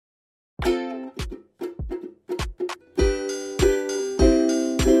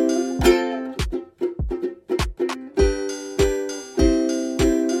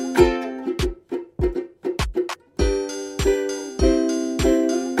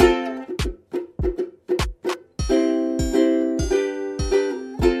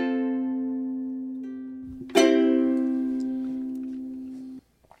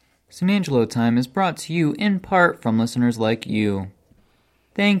San Angelo Time is brought to you in part from listeners like you.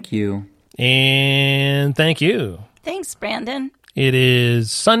 Thank you. And thank you. Thanks, Brandon. It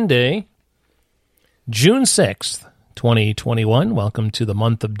is Sunday, June 6th, 2021. Welcome to the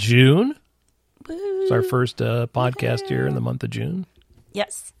month of June. Woo. It's our first podcast here in the month of June.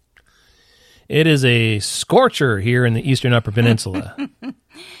 Yes. It is a scorcher here in the Eastern Upper Peninsula.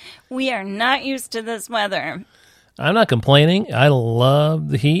 We are not used to this weather. I'm not complaining. I love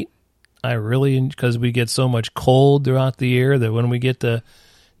the heat. I really, because we get so much cold throughout the year that when we get to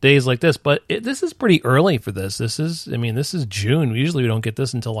days like this, but this is pretty early for this. This is June. Usually we don't get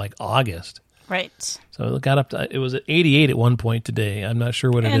this until like August. Right. So it got up to, it was at 88 at one point today. I'm not sure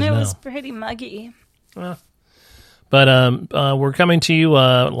what it is now. And it was pretty muggy. But we're coming to you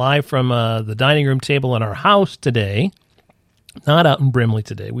live from the dining room table in our house today. Not out in Brimley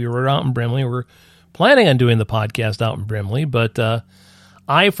today. We were out in Brimley. We're planning on doing the podcast out in Brimley, but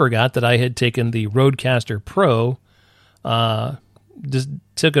I forgot that I had taken the Rodecaster Pro, just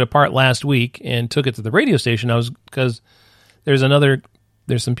took it apart last week and took it to the radio station. Because there's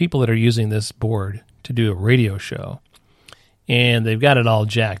some people that are using this board to do a radio show, and they've got it all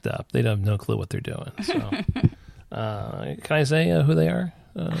jacked up. They have no clue what they're doing. So, can I say who they are?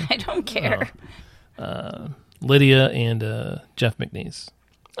 I don't care. Lydia and Jeff McNeese.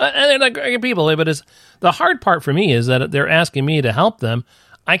 And they're not great people, but the hard part for me is that they're asking me to help them.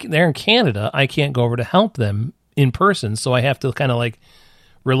 They're in Canada. I can't go over to help them in person, so I have to kind of like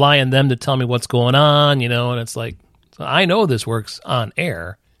rely on them to tell me what's going on, and it's like, so I know this works on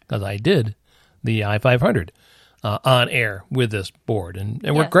air because I did the i500 on air with this board, and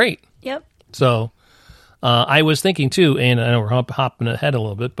it worked great. Yep. So I was thinking too, and I know we're hopping ahead a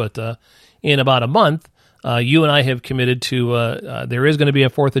little bit, but in about a month, you and I have committed to, there is going to be a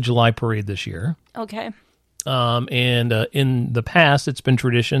 4th of July parade this year. Okay. And in the past, it's been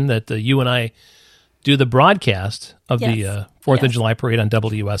tradition that you and I do the broadcast of the 4th of July parade on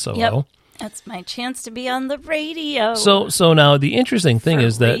WSOO. Yep. That's my chance to be on the radio. So now the interesting thing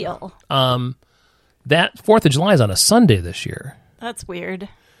is that that 4th of July is on a Sunday this year. That's weird.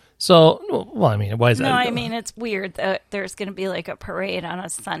 So, well, I mean, why is that? No, I mean, it's weird that there's going to be like a parade on a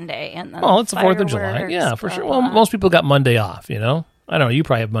Sunday. And then it's the 4th of July. Yeah, for sure. Well, most people got Monday off, I don't know. You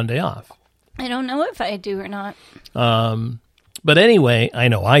probably have Monday off. I don't know if I do or not. But anyway, I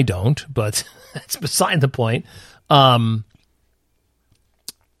know I don't, but that's beside the point. But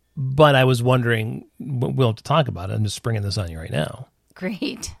I was wondering, we'll have to talk about it. I'm just springing this on you right now.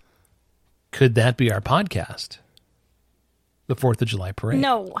 Great. Could that be our podcast? The 4th of July parade?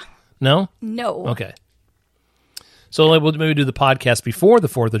 No. No? No. Okay. So we'll maybe do the podcast before the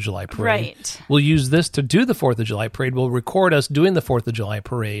 4th of July parade. Right. We'll use this to do the 4th of July parade. We'll record us doing the 4th of July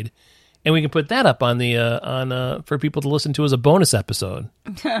parade, and we can put that up on the for people to listen to as a bonus episode.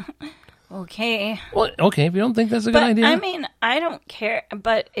 Okay. Well, okay, if you don't think that's a good idea. I mean, I don't care,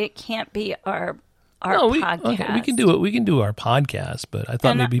 but it can't be our podcast. Okay, we can do it. We can do our podcast, but I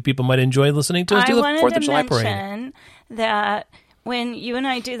thought maybe people might enjoy listening to us do the 4th of July parade. I wanted to mention that when you and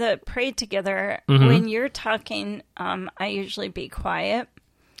I do the parade together, when you're talking, I usually be quiet,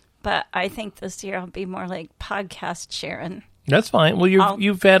 but I think this year I'll be more like podcast Sharon. That's fine. Well,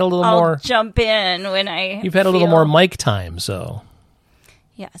 you've had a little more. I'll jump in when You've had a little more mic time, so.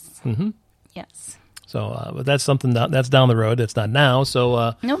 Yes. Mm-hmm. Yes. So, but that's something that's down the road. It's not now.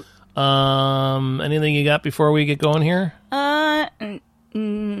 So, nope. Anything you got before we get going here?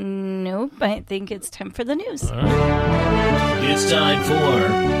 Nope. I think it's time for the news. All right. It's time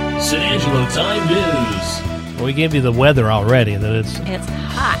for San Angelo Time News. Well, we gave you the weather already. That it's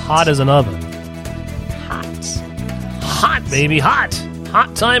hot. Hot as an oven. Hot, baby, hot.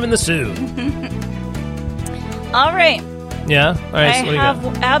 Hot time in the Sioux. All right. Yeah? All right. I have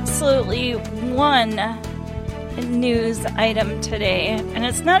absolutely one news item today, and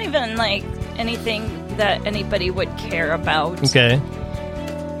it's not even like anything that anybody would care about. Okay.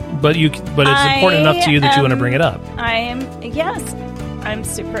 But it's important enough to you that you want to bring it up. I'm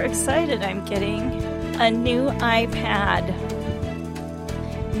super excited. I'm getting a new iPad.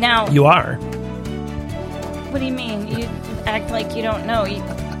 Now. You are? What do you mean? You act like you don't know.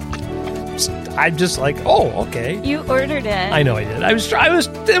 I'm just like, oh, okay. You ordered it. I know I did. I was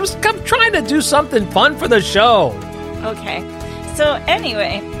trying to do something fun for the show. Okay. So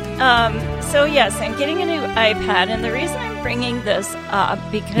anyway, yes, I'm getting a new iPad, and the reason I'm bringing this up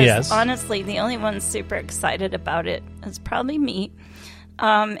because honestly, the only one super excited about it is probably me.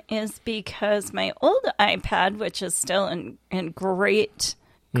 Is because my old iPad, which is still in great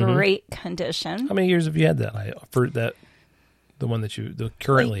condition. How many years have you had that? For that, the one that you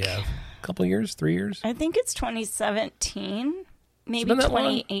currently have? A couple of years? 3 years? I think it's 2017. maybe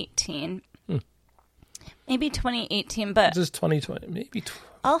 2018. Maybe 2018, but... This is 2020, maybe...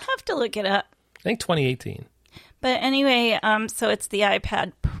 I'll have to look it up. I think 2018. But anyway, so it's the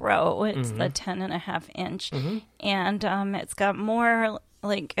iPad Pro. It's the 10.5 inch. And it's got more,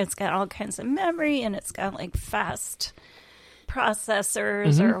 like, it's got all kinds of memory, and it's got, like, fast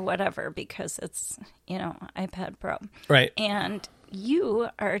processors or whatever, because it's, iPad Pro. Right. And you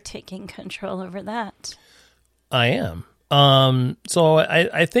are taking control over that. I am. So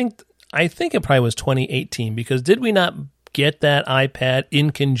I think it probably was 2018, because did we not get that iPad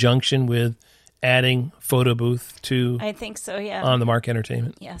in conjunction with adding Photo Booth to... I think so, yeah. On the Mark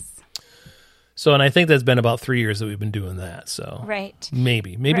Entertainment? Yes. So, and I think that's been about 3 years that we've been doing that, so... Right.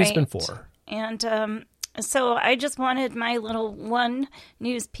 Maybe it's been 4. And so I just wanted my little one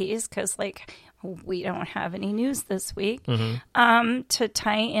news piece, because, like, we don't have any news this week, to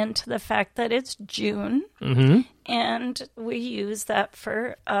tie into the fact that it's June, and we use that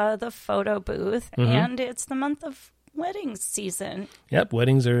for the Photo Booth, and it's the month of wedding season. Yep,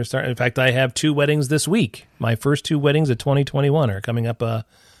 weddings are starting. In fact, I have 2 weddings this week. My first 2 weddings of 2021 are coming up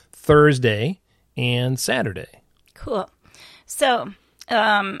Thursday and Saturday. Cool. So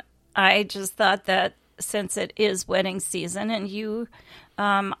I just thought that since it is wedding season and you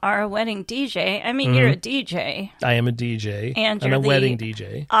are a wedding DJ, I mean, you're a DJ. I am a DJ. And I'm you're a wedding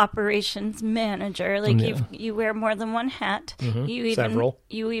DJ. Operations manager. Like, you wear more than one hat. Several.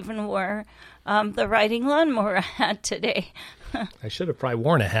 You even wore the riding lawnmower hat today. I should have probably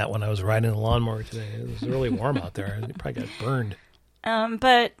worn a hat when I was riding the lawnmower today. It was really warm out there. I probably got burned.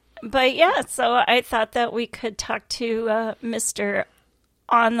 But yeah, so I thought that we could talk to Mr.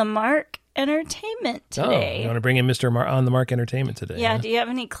 On the Mark Entertainment today. Oh, you want to bring in Mr. On the Mark Entertainment today? Yeah. Huh? Do you have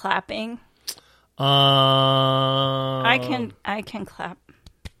any clapping? I can clap.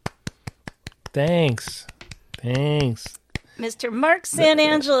 Thanks. Mr. Mark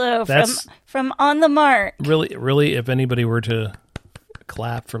Sanangelo from On the Mark. Really, if anybody were to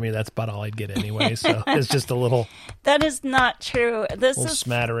clap for me, that's about all I'd get anyway. So it's just a little... That is not true.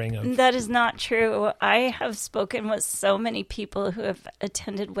 Smattering of... That is not true. I have spoken with so many people who have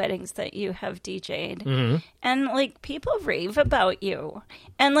attended weddings that you have DJ'd. And, like, people rave about you.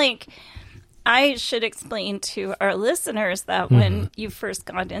 And, like... I should explain to our listeners that when you first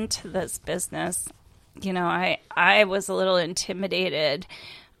got into this business, I was a little intimidated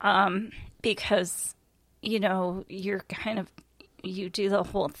because, you're you do the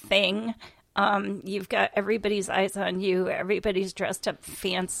whole thing. You've got everybody's eyes on you. Everybody's dressed up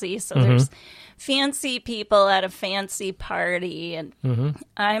fancy. So there's fancy people at a fancy party. And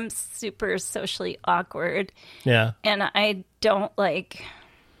I'm super socially awkward. Yeah. And I don't like...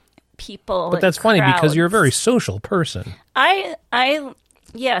 people, but that's funny because you're a very social person.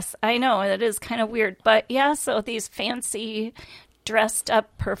 Yes, I know that is kind of weird, but yeah. So these fancy, dressed up,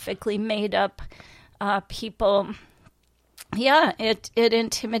 perfectly made up people, yeah, it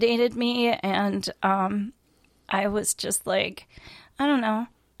intimidated me, and I was just like, I don't know,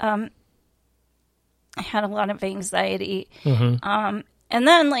 I had a lot of anxiety. And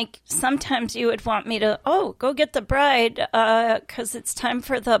then, like, sometimes you would want me to, go get the bride because it's time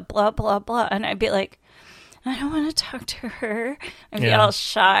for the blah, blah, blah. And I'd be like, I don't want to talk to her. I'd be all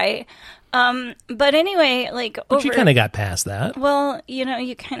shy. But anyway, like... But you kind of got past that. Well, you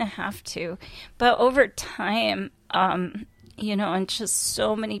kind of have to. But over time, and just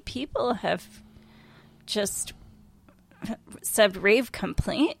so many people have just... said rave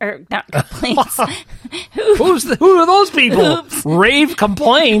complaint or not complaints. Who are those people? Oops. Rave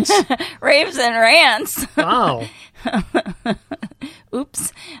complaints, raves and rants. Wow.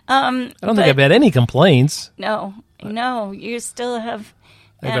 Oops. I don't think I've had any complaints. No, you still have.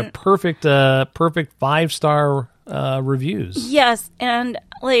 I've got perfect 5-star reviews. Yes, and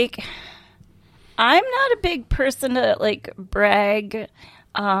like, I'm not a big person to like brag.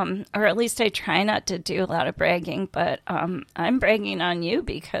 Or at least I try not to do a lot of bragging, but I'm bragging on you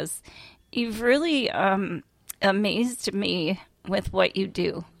because you've really amazed me with what you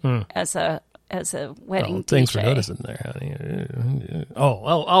do as a wedding DJ. Thanks for noticing there, honey.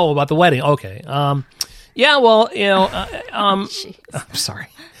 Oh, about the wedding. Okay. Yeah. Well, I'm sorry.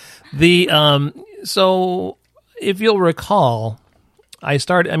 So if you'll recall, I've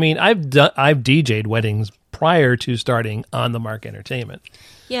DJ'd weddings prior to starting On the Mark Entertainment.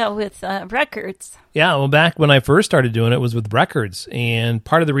 Yeah, with records. Yeah, well, back when I first started doing it was with records. And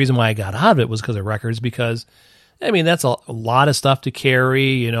part of the reason why I got out of it was because of records, because, that's a lot of stuff to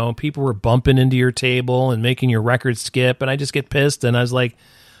carry. People were bumping into your table and making your record skip, and I just get pissed. And I was like,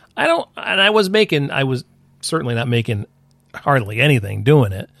 I was certainly not making hardly anything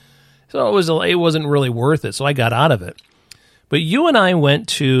doing it. So it wasn't really worth it. So I got out of it. But you and I went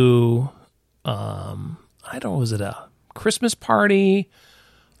to, I don't know, was it a Christmas party?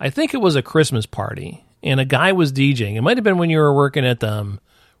 I think it was a Christmas party, and a guy was DJing. It might have been when you were working at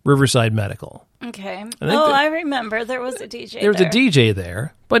Riverside Medical. Okay. I remember there was a DJ there. There was a DJ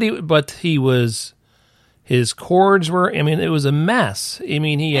there, but he was, his chords were, I mean, it was a mess. I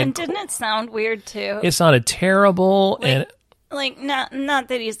mean, and didn't it sound weird too? It sounded terrible. Not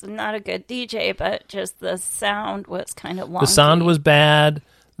that he's not a good DJ, but just the sound was kind of wonky. The sound was bad.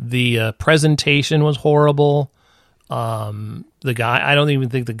 The presentation was horrible. The guy, I don't even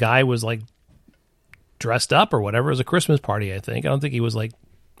think the guy was like dressed up or whatever. It was a Christmas party, I think. I don't think he was like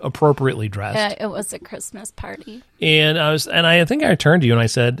appropriately dressed. Yeah, it was a Christmas party. And I think I turned to you and I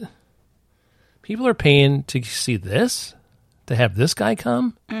said, people are paying to see this, to have this guy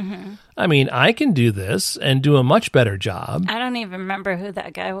come. Mm-hmm. I mean, I can do this and do a much better job. I don't even remember who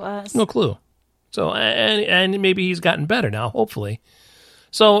that guy was. No clue. So, and maybe he's gotten better now, hopefully.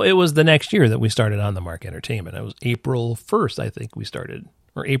 So it was the next year that we started On the Mark Entertainment. It was April 1st, I think we started.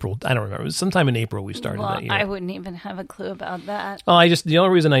 Or April, I don't remember. It was sometime in April we started that year. I wouldn't even have a clue about that. Oh, the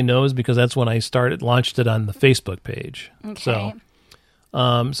only reason I know is because that's when I launched it on the Facebook page. Okay.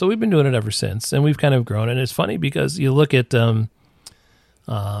 So we've been doing it ever since, and we've kind of grown. And it's funny because you look at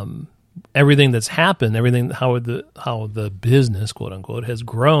everything that's happened, how the business, quote unquote, has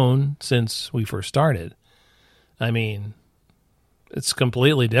grown since we first started. I mean, it's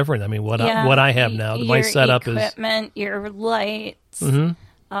completely different. I mean, what I have now, my setup is equipment, your lights,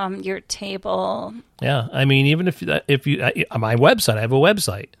 your table. Yeah, I mean, even if you my website, I have a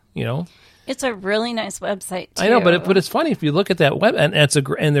website. You know, it's a really nice website too. I know, but it's funny if you look at that web,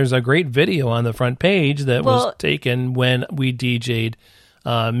 and there's a great video on the front page that was taken when we DJ'd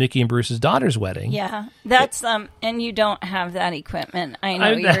Mickey and Bruce's daughter's wedding. Yeah, that's and you don't have that equipment. I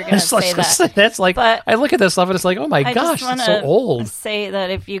know you're going to say that. That's like, but I look at that stuff and it's like, oh my gosh, it's so old. Say that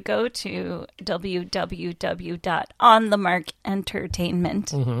if you go to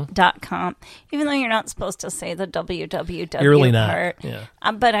www.onthemarkentertainment.com, even though you're not supposed to say the www you're really not. Part, yeah.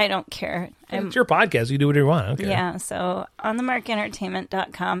 But I don't care. It's your podcast. You do whatever you want. Okay. Yeah. So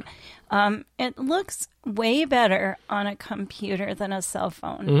onthemarkentertainment.com. It looks way better on a computer than a cell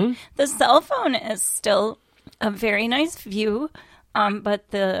phone. Mm-hmm. The cell phone is still a very nice view, but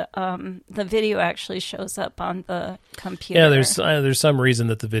the video actually shows up on the computer. Yeah, there's some reason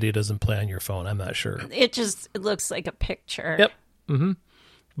that the video doesn't play on your phone. I'm not sure. It looks like a picture. Yep. Mm-hmm.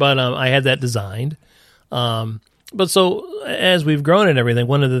 But I had that designed. But so as we've grown and everything,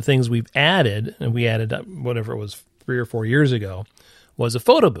 one of the things we've added, and we added whatever it was 3 or 4 years ago, was a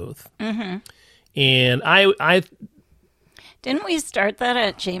photo booth. Mm-hmm. And I didn't we start that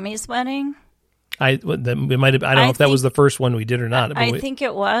at Jamie's wedding? I don't know if that was the first one we did or not. I think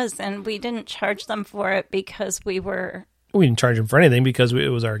it was, and we didn't charge them for it because we didn't charge them for anything because it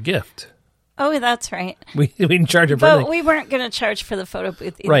was our gift. Oh, that's right. We didn't charge them for anything. But we weren't going to charge for the photo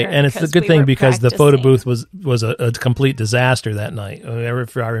booth either. Right, and it's a good thing because the photo booth was a complete disaster that night.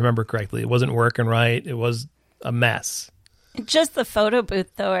 If I remember correctly, it wasn't working right. It was a mess. Just the photo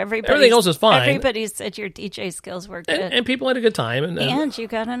booth, though. Everything else is fine. Everybody said your DJ skills were good. And people had a good time. And you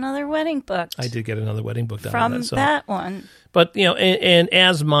got another wedding booked. I did get another wedding booked from that one. But, and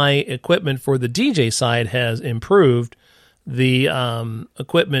as my equipment for the DJ side has improved, the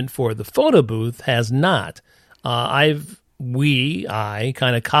equipment for the photo booth has not. I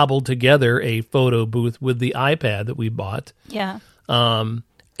kind of cobbled together a photo booth with the iPad that we bought. Yeah. And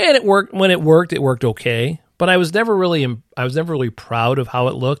it worked. When it worked okay. But I was never really proud of how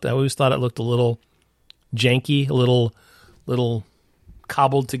it looked. I always thought it looked a little janky, a little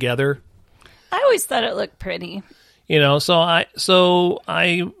cobbled together. I always thought it looked pretty. So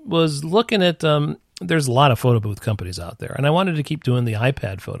I was looking at there's a lot of photo booth companies out there, and I wanted to keep doing the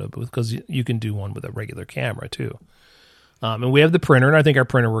iPad photo booth because you can do one with a regular camera too. And we have the printer, and I think our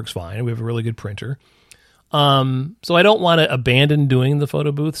printer works fine. We have a really good printer. So I don't want to abandon doing the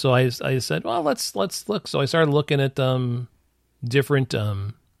photo booth. So I said, well, let's look. So I started looking at different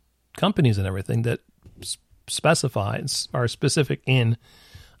companies and everything that are specific in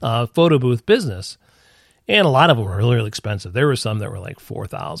photo booth business. And a lot of them were really, really expensive. There were some that were like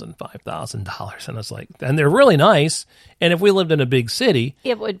 $4,000, $5,000. And it's like, and they're really nice. And if we lived in a big city,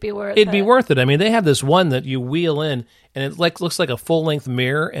 it would be worth it'd be worth it. I mean, they have this one that you wheel in and it looks like a full-length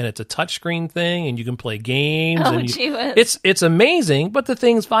mirror and it's a touchscreen thing and you can play games. Oh, it's amazing, but the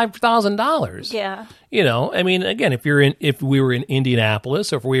thing's $5,000. Yeah. I mean, again, if we were in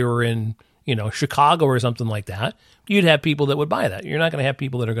Indianapolis or if we were in, Chicago or something like that, you'd have people that would buy that. You're not going to have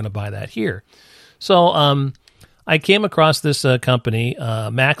people that are going to buy that here. So I came across this company,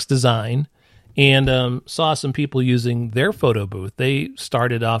 Max Design, and saw some people using their photo booth. They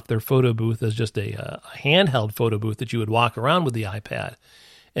started off their photo booth as just a handheld photo booth that you would walk around with the iPad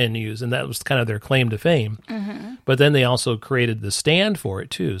and use, and that was kind of their claim to fame. Mm-hmm. But then they also created the stand for it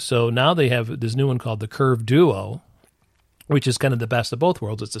too. So now they have this new one called the Curve Duo, which is kind of the best of both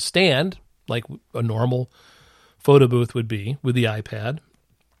worlds. It's a stand like a normal photo booth would be with the iPad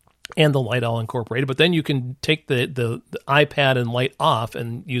and the light all incorporated, but then you can take the iPad and light off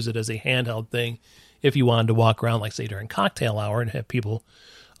and use it as a handheld thing if you wanted to walk around, like say during cocktail hour, and have people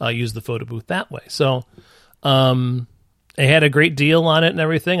use the photo booth that way. So they had a great deal on it and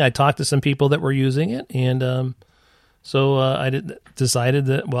everything. I talked to some people that were using it, and so I decided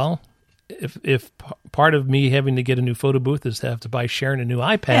that, well, if part of me having to get a new photo booth is to have to buy Sharon a new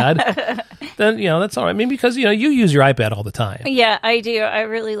iPad, then, that's all right. I mean, because, you use your iPad all the time. Yeah, I do. I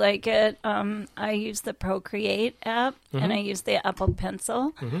really like it. I use the Procreate app, mm-hmm. and I use the Apple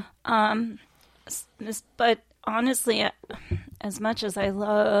Pencil. Mm-hmm. But honestly, as much as I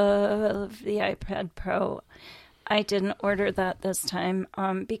love the iPad Pro, I didn't order that this time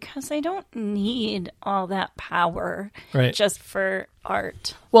because I don't need all that power just for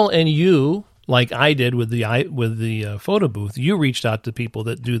art. Well, and you, like I did with the photo booth, you reached out to people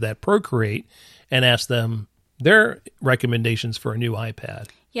that do that Procreate and asked them their recommendations for a new iPad.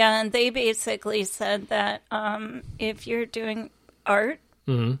 Yeah, and they basically said that if you're doing art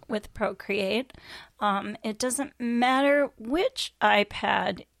mm-hmm. with Procreate, it doesn't matter which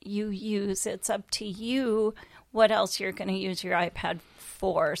iPad you use. It's up to you what else you're going to use your iPad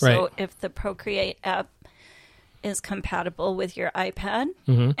for. So if the Procreate app is compatible with your iPad,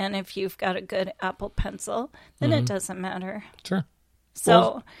 mm-hmm. and if you've got a good Apple Pencil, then mm-hmm. it doesn't matter. Sure.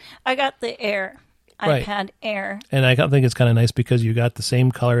 So I got the Air, iPad Air. And I think it's kind of nice because you got the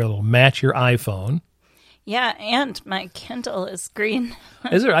same color. It'll match your iPhone. Yeah, and my Kindle is green.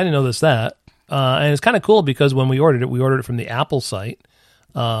 Is there? I didn't notice that. And it's kind of cool because when we ordered it from the Apple site.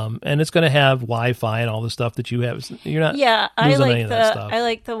 And it's going to have Wi-Fi and all the stuff that you have. You're not losing any of that stuff. I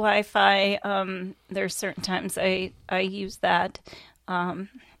like the Wi-Fi. There's certain times I use that.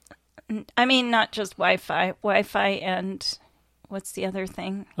 I mean, not just Wi-Fi and what's the other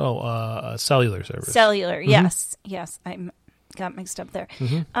thing? Cellular service. Cellular, mm-hmm. Yes. I got mixed up there.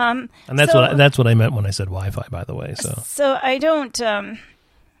 Mm-hmm. And that's what I meant when I said Wi-Fi, by the way. So I don't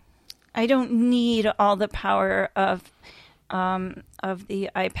need all the power of the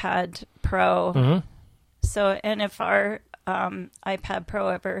iPad Pro. Mm-hmm. So, and if our iPad Pro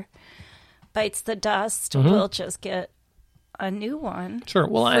ever bites the dust, mm-hmm. we'll just get a new one. Sure.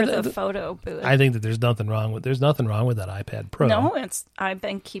 Well, for the photo booth. I think that there's nothing wrong with that iPad Pro. No, I've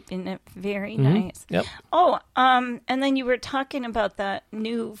been keeping it very mm-hmm. nice. Yep. Oh, and then you were talking about that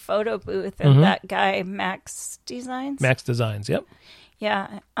new photo booth and mm-hmm. that guy Max Designs. Max Designs. Yep.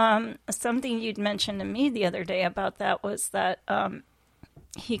 Yeah. Something you'd mentioned to me the other day about that was that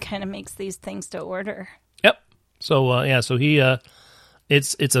he kind of makes these things to order. Yep. So so he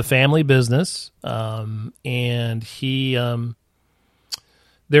it's a family business, and he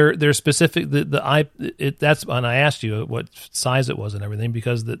they're specific. That's when I asked you what size it was and everything,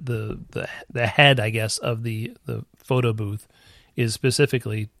 because the head, I guess, of the photo booth is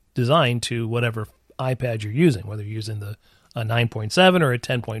specifically designed to whatever iPad you're using, whether you're using a 9.7 or a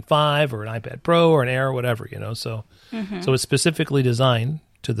 10.5 or an iPad Pro or an Air or whatever, So, mm-hmm. so it's specifically designed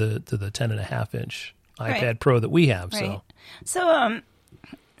to the 10.5 inch iPad Pro that we have. Right. So,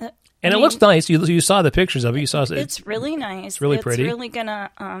 it looks nice. You saw the pictures of it. You saw it's really nice. It's really pretty. It's really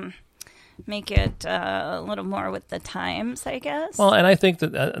gonna make it a little more with the times, I guess. Well, and I think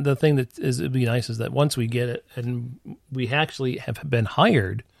that the thing that would be nice is that once we get it, and we actually have been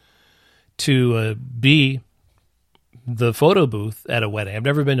hired to be the photo booth at a wedding. I've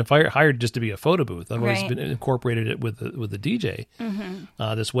never been hired just to be a photo booth. I've always been incorporated it with the DJ.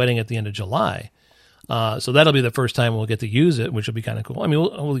 Mm-hmm. This wedding at the end of July. So that'll be the first time we'll get to use it, which will be kind of cool. I mean,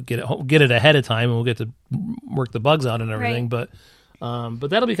 we'll get it ahead of time, and we'll get to work the bugs out and everything. Right. But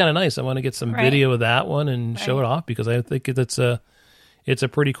that'll be kind of nice. I want to get some video of that one and show it off, because I think it's a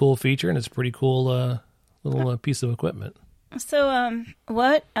pretty cool feature, and it's a pretty cool little piece of equipment. So,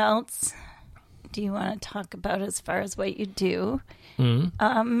 what else do you want to talk about as far as what you do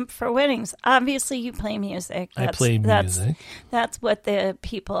for weddings? Obviously, you play music. I play music. That's what the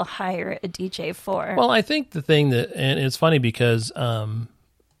people hire a DJ for. Well, I think the thing and it's funny because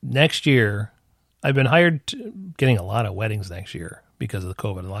next year, I've been hired getting a lot of weddings next year because of the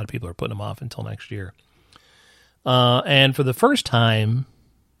COVID. A lot of people are putting them off until next year. And for the first time,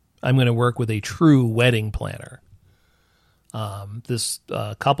 I'm going to work with a true wedding planner. This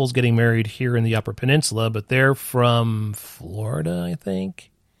couple's getting married here in the Upper Peninsula, but they're from Florida, I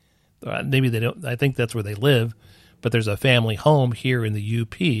think. maybe they don't. I think that's where they live, but there's a family home here in the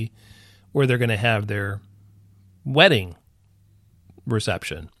UP where they're going to have their wedding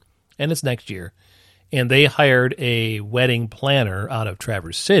reception, and it's next year. And they hired a wedding planner out of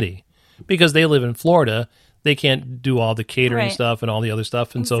Traverse City because they live in Florida. They can't do all the catering stuff and all the other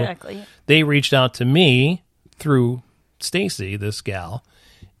stuff. And so they reached out to me through Stacy, this gal.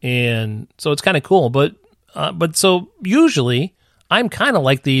 And so it's kind of cool. But so usually I'm kind of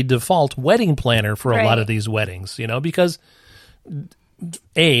like the default wedding planner for a lot of these weddings, because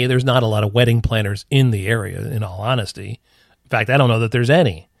there's not a lot of wedding planners in the area, in all honesty. In fact, I don't know that there's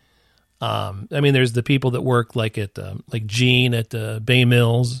any. There's the people that work like Jean at Bay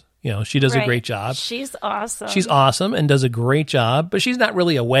Mills. She does a great job. She's awesome. She's awesome and does a great job, but she's not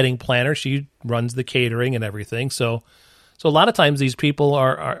really a wedding planner. She runs the catering and everything. So a lot of times these people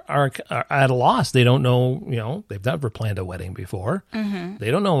are at a loss. They don't know, they've never planned a wedding before. Mm-hmm.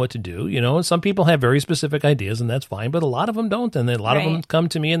 They don't know what to do. Some people have very specific ideas, and that's fine, but a lot of them don't. And then a lot of them come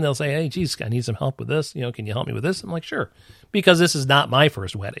to me and they'll say, hey, geez, I need some help with this. Can you help me with this? I'm like, sure, because this is not my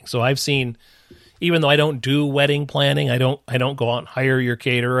first wedding. So I've seen, even though I don't do wedding planning, I don't go out and hire your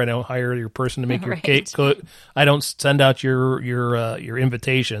caterer. I don't hire your person to make your cake. I don't send out your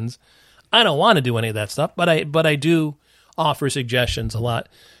invitations. I don't want to do any of that stuff, but I do offer suggestions a lot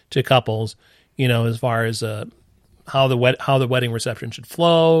to couples, as far as how the wedding reception should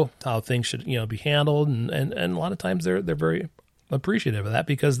flow, how things should be handled, and a lot of times they're very appreciative of that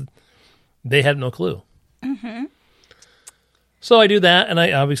because they had no clue. Mm-hmm. So I do that, and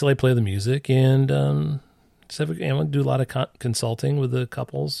I obviously play the music, and do a lot of consulting with the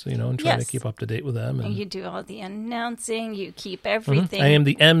couples, and trying to keep up to date with them. And you do all the announcing. You keep everything. Mm-hmm. I am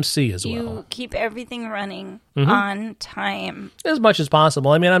the MC as well. You keep everything running on time as much as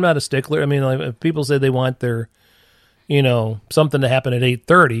possible. I'm not a stickler. If people say they want their, something to happen at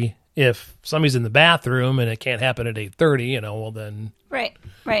 8:30, if somebody's in the bathroom and it can't happen at 8:30, well then right.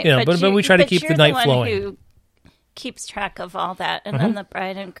 But we try to keep the night flowing. Who keeps track of all that, and then the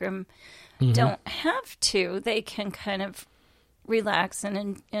bride and groom don't have to. They can kind of relax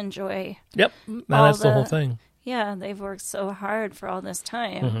and enjoy. Yep, that's the whole thing. Yeah, they've worked so hard for all this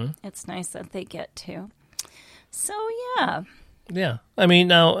time. Mm-hmm. It's nice that they get to. So, yeah. Yeah.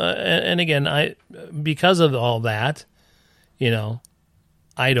 Now, and again, because of all that, I'm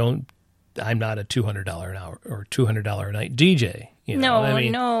not a $200 an hour or $200 a night DJ.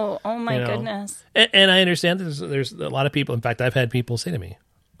 No. Oh, my goodness. And I understand there's a lot of people. In fact, I've had people say to me,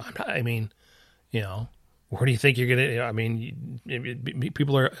 where do you think you're going to,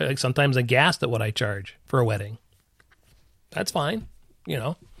 people are sometimes aghast at what I charge for a wedding. That's fine.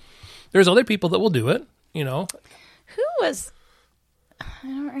 There's other people that will do it, Who was, I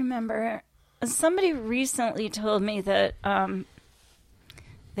don't remember. Somebody recently told me that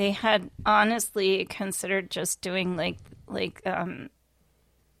they had honestly considered just doing like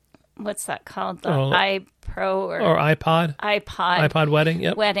what's that called? The iPro or iPod wedding.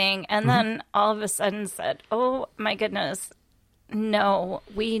 Yep. Wedding. And then all of a sudden said, oh my goodness, no,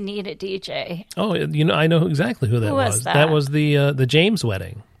 we need a DJ. Oh, I know exactly who that was. That was the James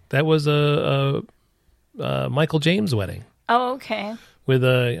wedding. That was a Michael James wedding. Oh, okay. With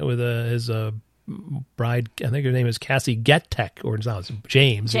his bride, I think her name is Cassie Gettek, or no, it's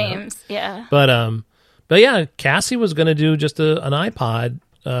James. James, yeah. But yeah, Cassie was going to do just an iPod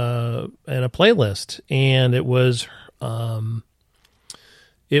and a playlist, and it was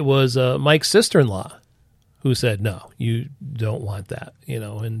Mike's sister-in-law who said, no, you don't want that,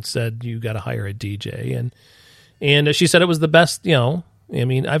 and said you got to hire a DJ, and she said it was the best,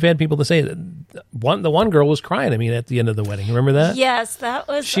 I've had people to say that the one girl was crying at the end of the wedding. You remember that? Yes, that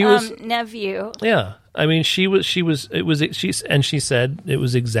was nephew. Yeah. She said it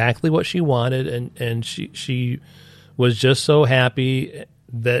was exactly what she wanted, and she was just so happy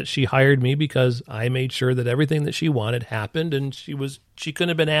that she hired me because I made sure that everything that she wanted happened, and she couldn't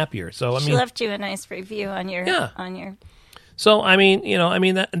have been happier. So she left you a nice review on your So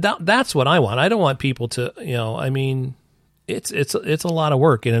that's what I want. I don't want people to it's a lot of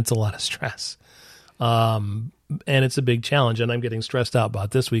work and it's a lot of stress. And it's a big challenge, and I'm getting stressed out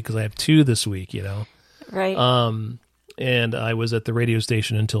about this week because I have 2 this week, Right. And I was at the radio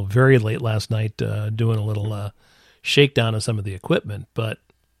station until very late last night doing a little shakedown of some of the equipment. But,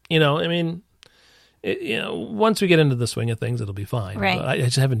 once we get into the swing of things, it'll be fine. Right. But I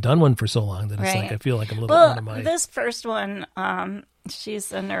just haven't done one for so long that it's like I feel like I'm a little out of my... This first one,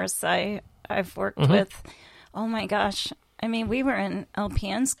 she's a nurse I've worked with. Oh, my gosh. We were in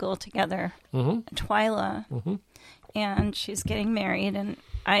LPN school together, Twyla, and she's getting married, and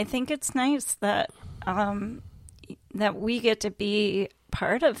I think it's nice that that we get to be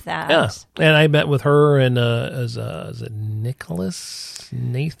part of that. Yeah, and I met with her and is it Nicholas?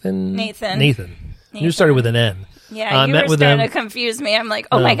 Nathan. You started with an N. Yeah, you were starting to confuse me. I'm like,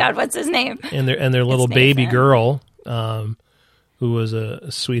 oh my God, what's his name? And their little baby girl, who was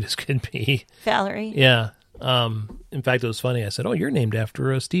as sweet as could be. Valerie. Yeah. In fact, it was funny. I said, "Oh, you're named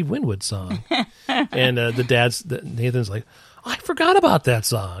after a Steve Winwood song," and Nathan's like, oh, "I forgot about that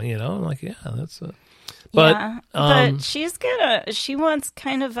song." You know, I'm like, "Yeah, that's." But she wants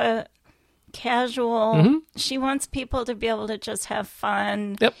kind of a casual. Mm-hmm. She wants people to be able to just have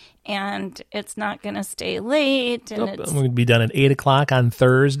fun. Yep. And it's not going to stay late. And it's going to be done at 8:00 on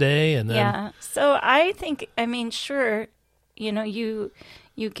Thursday, and then yeah. So I think, sure, you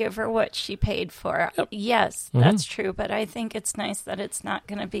give her what she paid for. Yep. Yes, that's true. But I think it's nice that it's not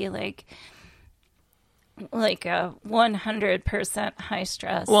going to be like a 100% high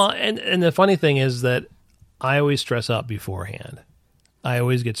stress. Well, and the funny thing is that I always stress out beforehand. I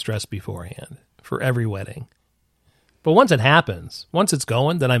always get stressed beforehand for every wedding. But once it happens, once it's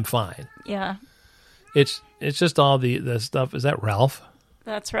going, then I'm fine. Yeah. It's just all the stuff. Is that Ralph?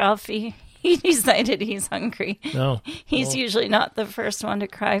 That's Ralphie. He decided he's hungry. No. He's usually not the first one to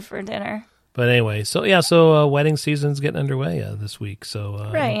cry for dinner. But anyway, so wedding season's getting underway this week, so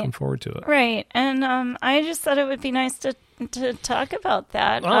right. I'm looking forward to it. Right, and I just thought it would be nice to talk about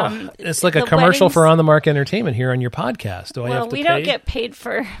that. It's like a commercial for On the Mark Entertainment here on your podcast. Do I have to pay? We don't get paid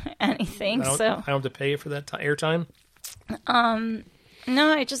for anything, I don't have to pay for that airtime?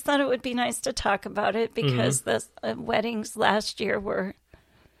 No, I just thought it would be nice to talk about it because the weddings last year were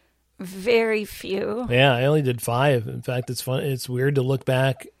very few. Yeah, I only did 5. In fact, it's fun. It's weird to look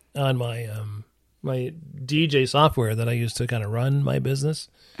back on my my DJ software that I used to kind of run my business,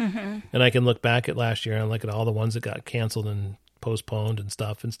 and I can look back at last year and look at all the ones that got canceled and postponed and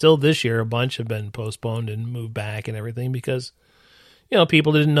stuff. And still this year, a bunch have been postponed and moved back and everything because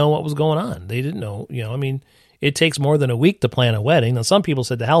people didn't know what was going on. They didn't know. It takes more than a week to plan a wedding. Now, some people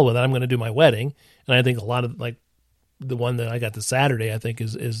said, "To hell with it, I'm going to do my wedding," and I think a lot of the one that I got this Saturday, I think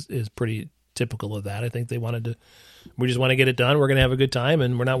is pretty typical of that. I think they we just want to get it done. We're going to have a good time,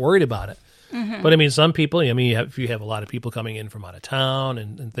 and we're not worried about it. Mm-hmm. But some people, if you have a lot of people coming in from out of town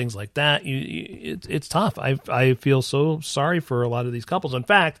and things like that, it's tough. I feel so sorry for a lot of these couples. In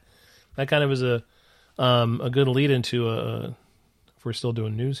fact, that kind of is a good lead into if we're still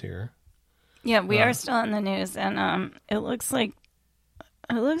doing news here. Yeah, we are still on the news, and it looks like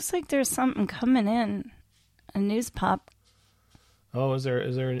there's something coming in, a news pop. Oh, is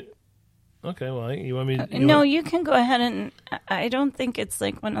there? Okay, well, you want me to... No, you can go ahead and... I don't think it's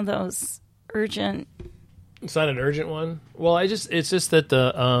like one of those urgent... It's not an urgent one? Well, it's just that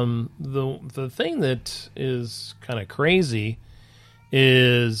the thing that is kind of crazy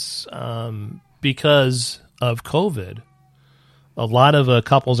is because of COVID, a lot of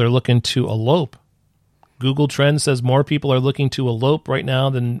couples are looking to elope. Google Trends says more people are looking to elope right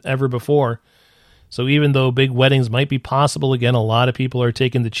now than ever before. So even though big weddings might be possible again, a lot of people are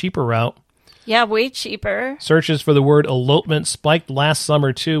taking the cheaper route. Yeah, way cheaper. Searches for the word elopement spiked last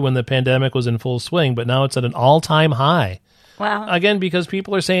summer, too, when the pandemic was in full swing, but now it's at an all-time high. Wow. Again, because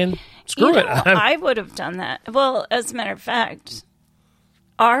people are saying, screw it. I would have done that. Well, as a matter of fact,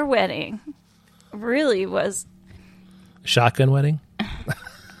 our wedding really was... Shotgun wedding?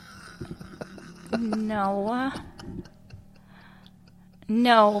 No,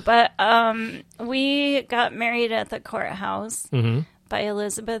 but we got married at the courthouse. Mm-hmm. By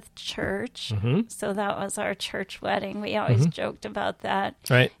Elizabeth Church. Mm-hmm. So that was our church wedding. We always joked about that.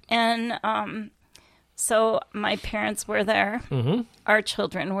 Right. And so my parents were there. Mm-hmm. Our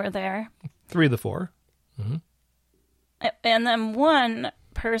children were there. 3 of the 4. Mm-hmm. And then one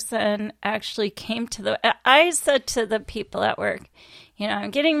person actually came to I said to the people at work,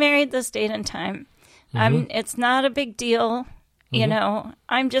 I'm getting married this date and time. Mm-hmm. It's not a big deal.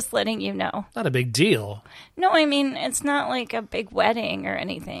 I'm just letting you know. Not a big deal. No, it's not like a big wedding or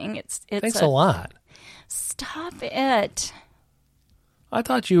anything. It's Thanks a lot. Stop it. I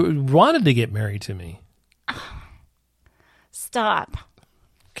thought you wanted to get married to me. Stop.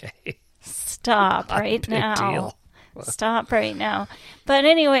 Okay. Stop right now. Deal. Stop right now. But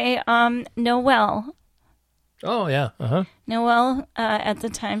anyway, Noelle. Oh, yeah. Uh-huh. Noelle, at the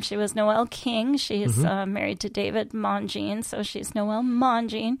time, she was Noelle King. She's married to David Mongine, so she's Noelle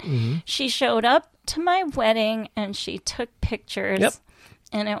Mongine. Mm-hmm. She showed up to my wedding, and she took pictures,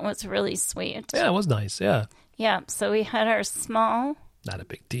 and it was really sweet. Yeah, it was nice, yeah. Yeah, so we had our small... Not a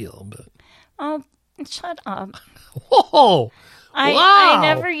big deal, but... Oh, shut up. Whoa! Wow. I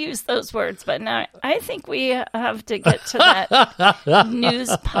never use those words, but now I think we have to get to that news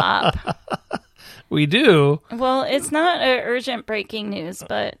pop. We do. Well, it's not urgent breaking news,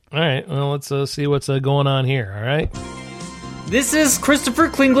 but... All right, well, let's see what's going on here, all right? This is Christopher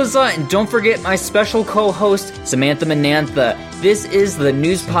Klinglaza, and don't forget my special co-host, Samantha Manantha. This is the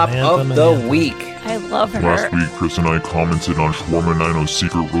news pop of the week. I love her. Last week, Chris and I commented on Shawarma Nino's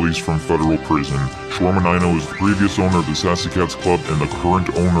secret release from federal prison. Shawarma Nino is the previous owner of the Sassy Cats Club and the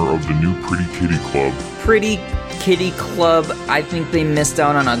current owner of the new Pretty Kitty Club. Pretty Kitty Club, I think they missed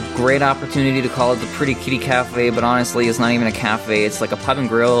out on a great opportunity to call it the Pretty Kitty Cafe, but honestly, it's not even a cafe. It's like a pub and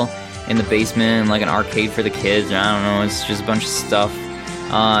grill in the basement, like an arcade for the kids. I don't know, it's just a bunch of stuff.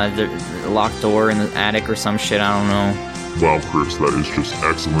 The locked door in the attic or some shit, I don't know. Wow, Chris, that is just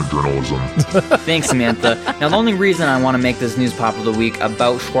excellent journalism. Thanks, Samantha. Now, the only reason I want to make this news pop of the week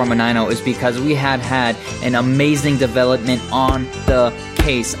about Shawarma Nino is because we had an amazing development on the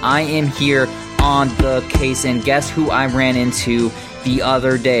case. I am here on the case, and guess who I ran into the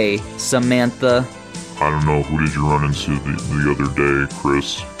other day, Samantha? I don't know, who did you run into the other day,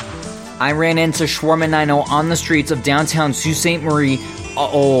 Chris? I ran into Shawarma Nino on the streets of downtown Sault Ste. Marie.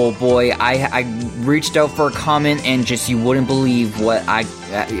 Oh boy, I reached out for a comment and just you wouldn't believe what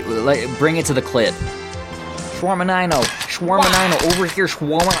bring it to the clip. Shawarma Nino, over here,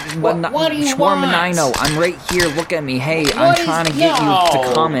 What do you Shawarma want? Nino, I'm right here, look at me, hey, I'm trying to get you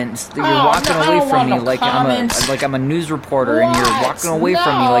to comment. You're walking away from me like I'm a news reporter, and you're walking away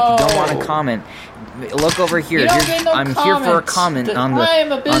from me like you don't want to comment. Look over here. I'm here for a comment on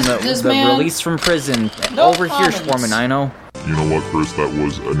the release from prison. Over here, Shawarma Nino. You know what, Chris? That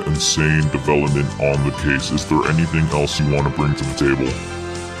was an insane development on the case. Is there anything else you want to bring to the table?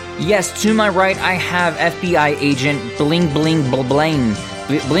 Yes, to my right, I have FBI agent Bling Bling Blang.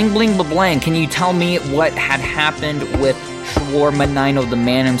 Bling Bling Blang, can you tell me what had happened with Shawarma Nino, the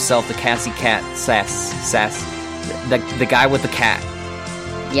man himself, the Cassie Cat Sass, the guy with the cat?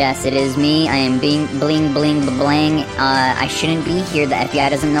 Yes, it is me. I am Bling Blang. I shouldn't be here. The FBI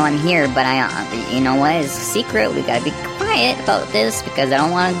doesn't know I'm here, but you know what? It's a secret. We gotta be quiet about this because I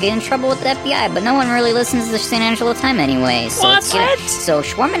don't want to get in trouble with the FBI. But no one really listens to the San Angelo Time anyway. So So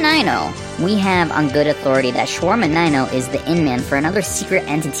Shawarma Nino, we have on good authority that Shawarma Nino is the in-man for another secret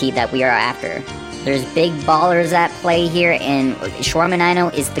entity that we are after. There's big ballers at play here, and Shawarma Nino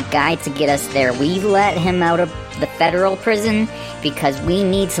is the guy to get us there. We let him out of the federal prison because we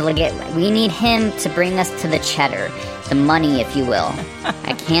need him to bring us to the cheddar, the money, if you will.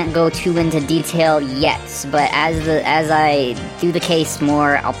 I can't go too into detail yet, but as I do the case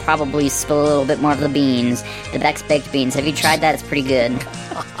more, I'll probably spill a little bit more of the beans, the Beck's Baked Beans. Have you tried that? It's pretty good.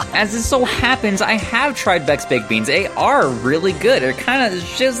 As it so happens, I have tried Beck's Baked Beans. They are really good.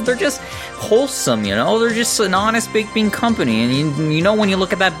 They're just wholesome, you know? They're just an honest baked bean company, and you know when you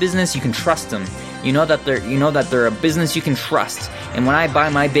look at that business, you can trust them. You know that they're a business you can trust. And when I buy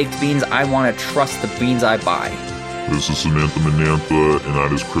my baked beans, I want to trust the beans I buy. This is Samantha Manantha, and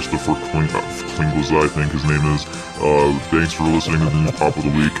that is Christopher Klinglaza, I think his name is. Thanks for listening to the News Pop of the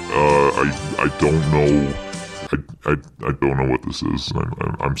Week. I don't know. I don't know what this is.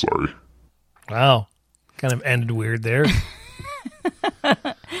 I'm sorry. Wow. Kind of ended weird there.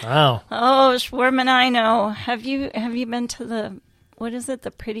 Wow. Oh, Shawarma Nino. Have you been to the, what is it,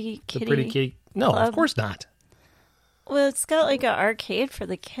 the Pretty Kitty? The Pretty Kitty. No, Club? Of course not. Well, it's got like an arcade for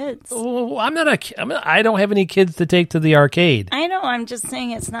the kids. Oh, I don't have any kids to take to the arcade. I know. I'm just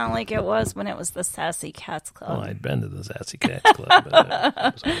saying it's not like it was when it was the Sassy Cats Club. Oh, I'd been to the Sassy Cats Club, but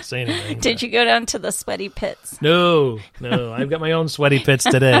I wasn't going to say anything. Did you go down to the sweaty pits? No. I've got my own sweaty pits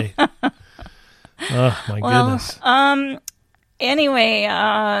today. Oh, my goodness. Anyway,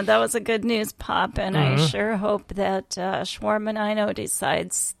 that was a good news pop, and I sure hope that Shawarma Nino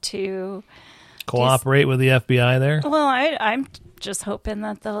decides to cooperate with the FBI there. Well, I'm just hoping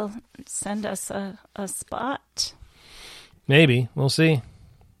that they'll send us a spot. Maybe. We'll see.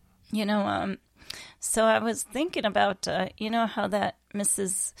 You know, so I was thinking about, you know how that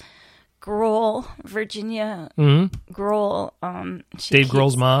Mrs. Grohl, Virginia Grohl, Dave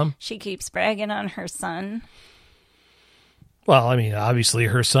Grohl's mom? She keeps bragging on her son. Well, I mean, obviously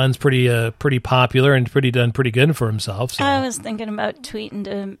her son's pretty popular and done pretty good for himself. So. I was thinking about tweeting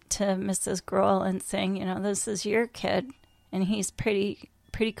to Mrs. Grohl and saying, you know, this is your kid, and he's pretty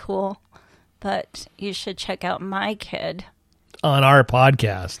cool, but you should check out my kid on our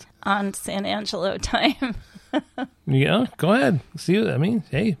podcast on San Angelo Time. Yeah, go ahead. See, I mean,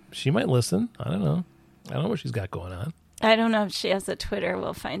 hey, she might listen. I don't know what she's got going on. I don't know if she has a Twitter.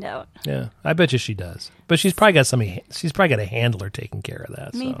 We'll find out. Yeah, I bet you she does. But she's probably got a handler taking care of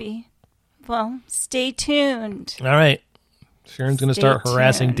that. Maybe. So. Well, stay tuned. All right. Sharon's going to start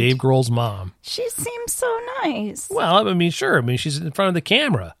harassing Dave Grohl's mom. She seems so nice. Well, I mean, sure. I mean, she's in front of the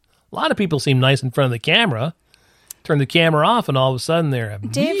camera. A lot of people seem nice in front of the camera. Turn the camera off, and all of a sudden they're...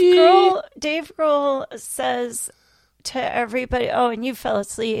 Dave Grohl says to everybody, oh, and you fell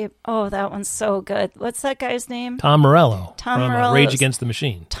asleep. Oh, that one's so good. What's that guy's name? Tom Morello. From Rage Against the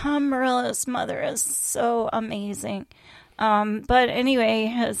Machine. Tom Morello's mother is so amazing. But anyway,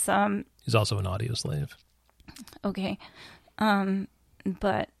 he's also an audio slave. Okay.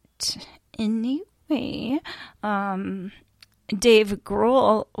 But anyway, Dave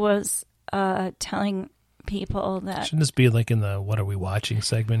Grohl was telling people that... Shouldn't this be like in the What Are We Watching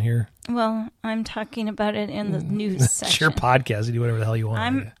segment here? Well, I'm talking about it in the news section. It's your podcast. You do whatever the hell you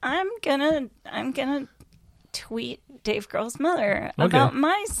want. I'm gonna tweet Dave Grohl's mother about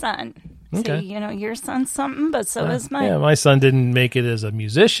my son. Okay. Say, your son's something, but so is mine. Yeah, my son didn't make it as a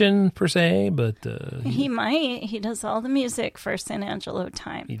musician per se, but he might. He does all the music for San Angelo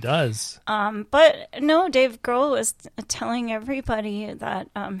Time. He does. But no, Dave Grohl was telling everybody that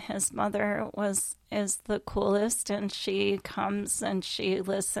his mother is the coolest, and she comes and she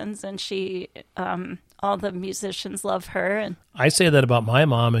listens, and she all the musicians love her. And I say that about my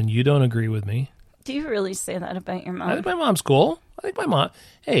mom, and you don't agree with me. Do you really say that about your mom? I think my mom's cool. I think my mom.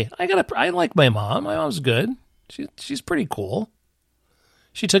 Hey, I like my mom. My mom's good. She's pretty cool.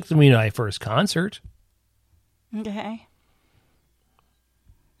 She took me to my first concert. Okay.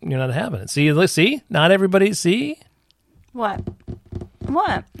 You're not having it. See, not everybody. See what?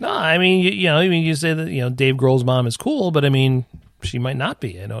 No, I mean, you say that Dave Grohl's mom is cool, but I mean, she might not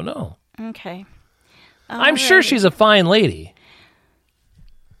be. I don't know. Okay. I'm sure she's a fine lady.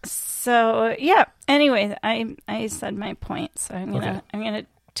 So yeah. Anyway, I said my point. So I'm gonna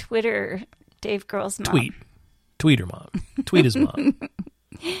Twitter Dave Grohl's mom. Tweet her mom. Tweet his mom.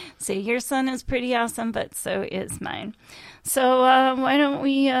 See, your son is pretty awesome, but so is mine. So why don't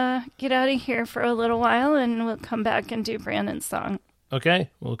we get out of here for a little while, and we'll come back and do Brandon's song. Okay,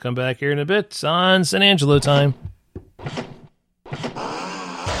 we'll come back here in a bit on San Angelo Time.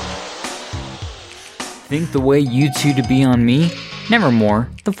 Think the way you two to be on me? Nevermore,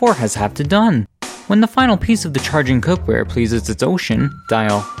 the 4 has half to done. When the final piece of the charging cookware pleases its ocean,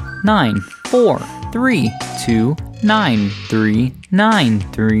 dial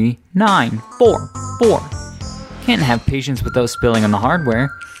 94329393944. Can't have patience without spilling on the hardware.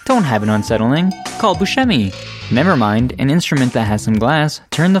 Don't have it unsettling. Call Buscemi. Never mind, an instrument that has some glass.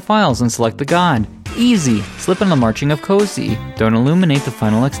 Turn the files and select the god. Easy. Slip on the marching of cozy. Don't illuminate the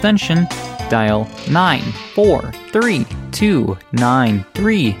final extension. Dial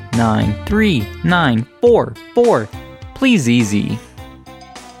 94329393944. Please easy.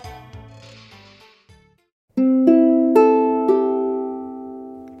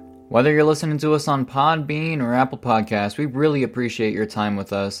 Whether you're listening to us on Podbean or Apple Podcasts, we really appreciate your time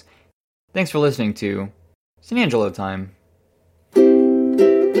with us. Thanks for listening to San Angelo Time.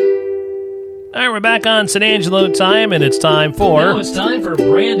 All right, we're back on San Angelo Time, and it's time for... Now it's time for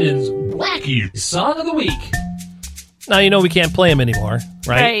Brandon's Wacky Song of the Week. Now, we can't play them anymore,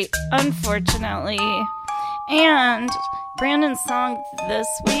 right? Right, unfortunately. And Brandon's song this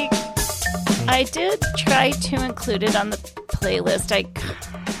week, I did try to include it on the playlist. I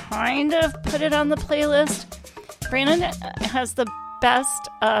kind of put it on the playlist. Brandon has the best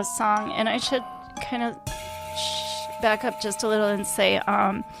song, and I should kind of back up just a little and say,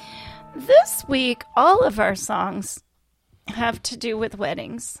 this week, all of our songs have to do with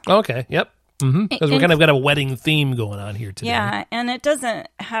weddings. Okay, yep. Because we kind of got a wedding theme going on here today. Yeah, and it doesn't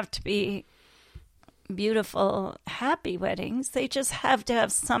have to be beautiful, happy weddings. They just have to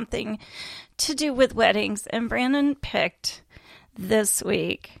have something to do with weddings. And Brandon picked this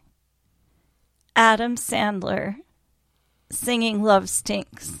week Adam Sandler singing Love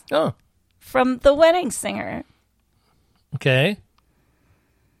Stinks. Oh. From The Wedding Singer. Okay.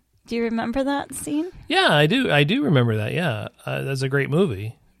 Do you remember that scene? Yeah, I do. I do remember that. Yeah, that's a great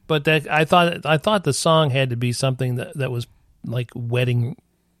movie. But I thought the song had to be something that was like wedding.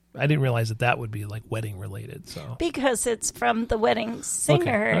 I didn't realize that would be like wedding related. So because it's from The Wedding Singer,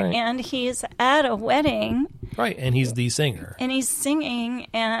 okay, right. And he's at a wedding, right? And he's the singer, and he's singing.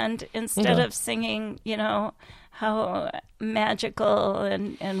 And instead of singing, how magical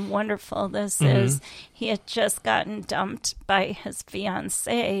and wonderful this is, he had just gotten dumped by his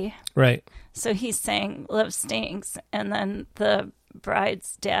fiancée. Right. So he sang Love Stinks, and then the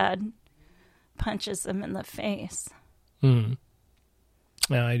bride's dad punches him in the face. Yeah,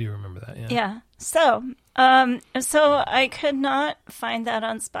 I do remember that, yeah. Yeah. So I could not find that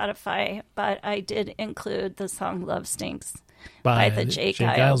on Spotify, but I did include the song Love Stinks by the Jay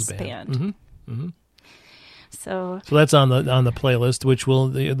Giles Band. So that's on the playlist, which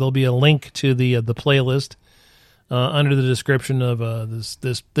there'll be a link to the playlist under the description of this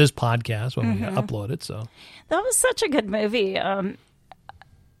podcast when we upload it. So that was such a good movie.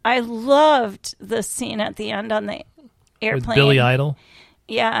 I loved the scene at the end on the airplane with Billy Idol.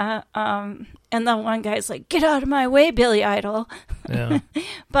 Yeah, and the one guy's like, "Get out of my way, Billy Idol." Yeah.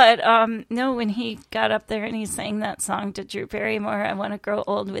 But no, when he got up there and he sang that song to Drew Barrymore, "I Want to Grow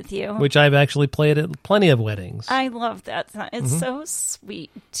Old with You," which I've actually played at plenty of weddings. I love that song. It's so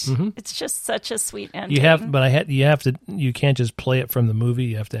sweet. It's just such a sweet ending. You can't just play it from the movie.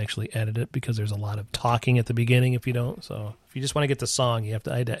 You have to actually edit it because there's a lot of talking at the beginning. If you don't, so if you just want to get the song, I had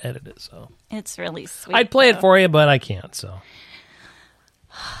to edit it. So it's really sweet. I'd play it for you, but I can't. So.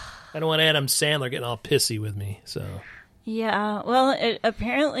 I don't want Adam Sandler getting all pissy with me. So yeah, well,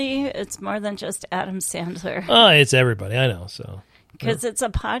 apparently it's more than just Adam Sandler. Oh, it's everybody. I know. So because it's a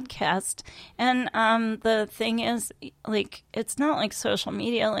podcast, and the thing is, like, it's not like social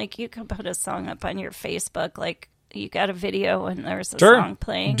media. Like, you can put a song up on your Facebook, like you got a video and there's a song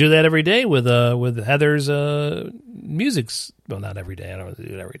playing. Do that every day with Heather's music's. Well, not every day. I don't have to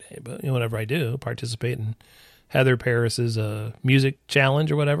do it every day, but whenever I do, participate in Heather Paris's music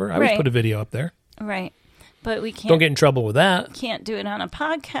challenge or whatever. I always put a video up there. Right. But we can't. Don't get in trouble with that. Can't do it on a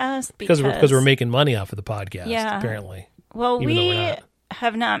podcast because we're making money off of the podcast, apparently. Well, we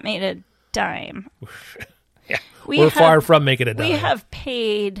have not made a dime. Yeah. We're far from making a dime. We have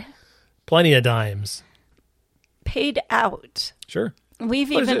paid. Plenty of dimes. Paid out. Sure.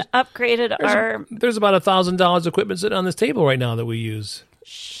 We've even upgraded There's about $1,000 equipment sitting on this table right now that we use.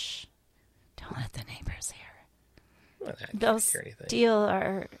 Shh. Don't let the neighbors hear. Well, they'll steal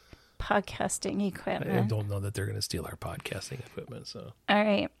our podcasting equipment. I don't know that they're going to steal our podcasting equipment. So all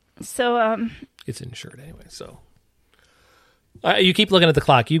right, so it's insured anyway. So you keep looking at the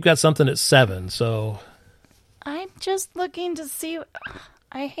clock. You've got something at 7. So I'm just looking to see.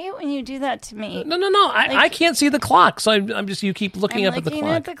 I hate when you do that to me. No. I can't see the clock, so I'm just. You keep looking up at the clock. I'm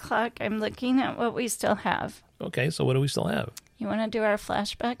looking at the clock. I'm looking at what we still have. Okay, so what do we still have? You want to do our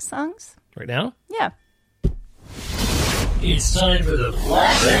flashback songs right now? Yeah. It's time for the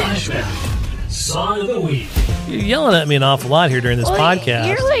Flashback Song of the Week. You're yelling at me an awful lot here during this podcast.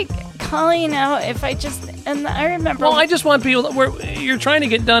 You're like calling out if I just... And I remember... Well, I just want people... You're trying to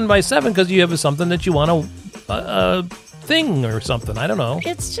get done by 7 because you have something that you want a thing or something. I don't know.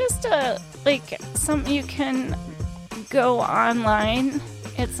 It's just something you can go online.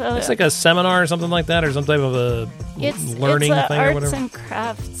 It's like a seminar or something like that, or some type of a learning thing or whatever. Arts and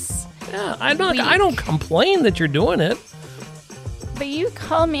crafts. Yeah, I don't complain that you're doing it. But you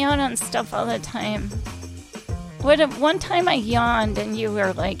call me out on stuff all the time. One time I yawned and you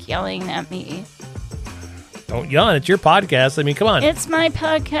were like yelling at me. Don't yawn. It's your podcast. I mean, come on. It's my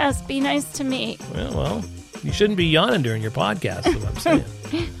podcast. Be nice to me. Well, you shouldn't be yawning during your podcast, is what I'm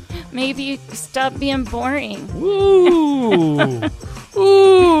saying. Maybe you stop being boring. Ooh.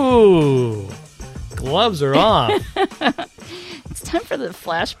 Ooh. Gloves are off. It's time for the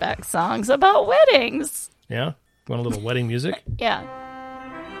flashback songs about weddings. Yeah? Want a little wedding music? Yeah.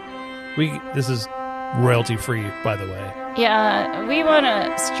 This is royalty free, by the way. Yeah, we want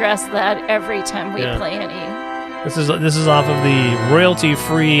to stress that every time we play any. This is off of the royalty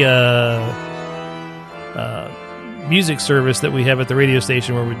free music service that we have at the radio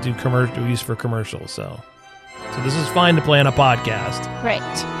station where we do use for commercials. So this is fine to play on a podcast. Right.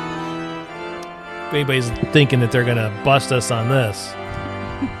 If anybody's thinking that they're going to bust us on this.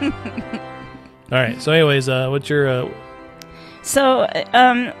 All right. So anyways, what's your... So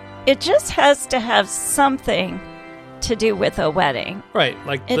it just has to have something to do with a wedding. Right.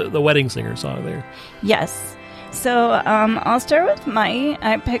 Like the wedding singer song there. Yes. So I'll start with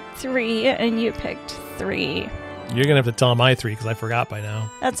I picked 3 and you picked 3. You're going to have to tell him my 3 because I forgot by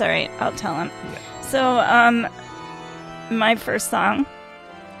now. That's all right. I'll tell him. Yeah. So my first song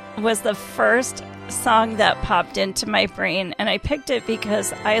was the first song that popped into my brain, and I picked it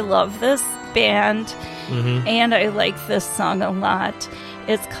because I love this band and I like this song a lot.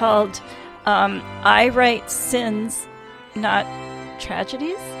 It's called I Write Sins, Not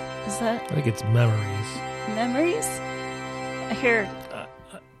Tragedies. Is that? I think it's Memories. Memories? Here.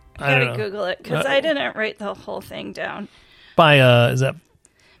 I gotta Google it because I didn't write the whole thing down. By is that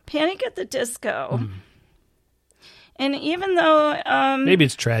Panic at the Disco? And even though maybe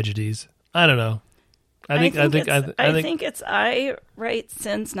it's Tragedies, I don't know. I think it's I Write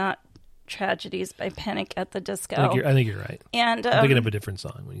Sins, Not Tragedies by Panic at the Disco. I think you're right. And I'm thinking of a different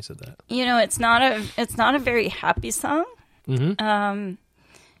song when you said that. You know, it's not a very happy song. Mm-hmm.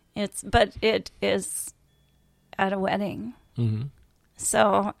 But it is at a wedding. Mm-hmm.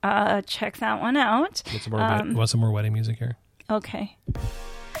 So check that one out. Want some more wedding music here? Okay.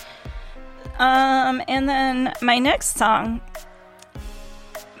 And then my next song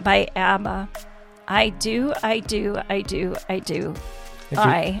by ABBA, I do. I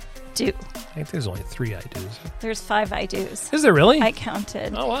think there's only 3 I do's. There's 5 I do's. Is there really? I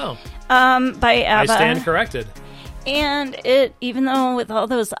counted. Oh, wow. By ABBA. I stand corrected. And it, even though with all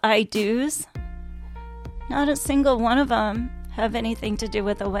those I do's, not a single one of them have anything to do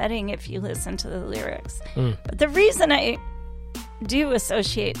with a wedding if you listen to the lyrics. But the reason I do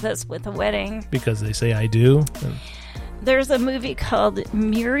associate this with a wedding, because they say I do. There's a movie called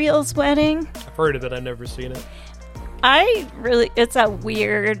Muriel's Wedding. I've heard of it. I've never seen it. It's a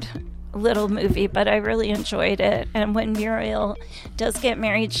weird little movie, but I really enjoyed it. And when Muriel does get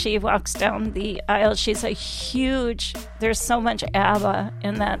married, she walks down the aisle. There's so much ABBA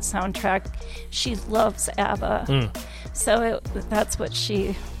in that soundtrack. She loves ABBA. So that's what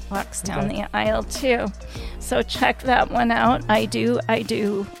she walks down the aisle too. So check that one out. I do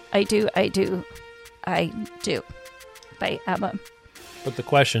by ABBA. But the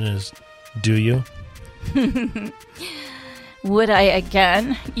question is, do you? Would I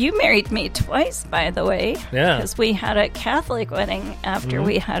again? You married me twice, by the way. Yeah. Because we had a Catholic wedding after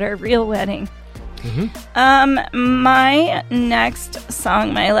we had our real wedding. My next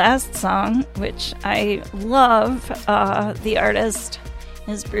song, my last song, which I love, the artist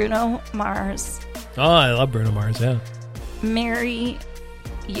is Bruno Mars. Oh, I love Bruno Mars, yeah. Marry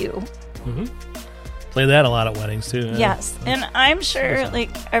You. Play that a lot at weddings, too. Yeah. Yes, and I'm sure,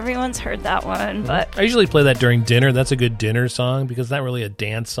 everyone's heard that one, but... I usually play that during dinner. That's a good dinner song, because it's not really a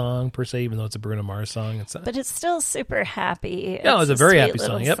dance song, per se, even though it's a Bruno Mars song. But it's still super happy. Yeah, it's a very happy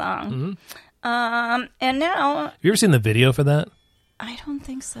song. Yep. And now... Have you ever seen the video for that? I don't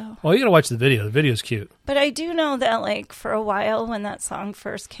think so. Well, you gotta watch the video. The video's cute. But I do know that, for a while, when that song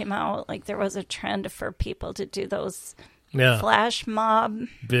first came out, there was a trend for people to do those... flash mob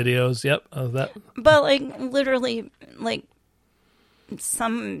videos, yep, of that. But literally,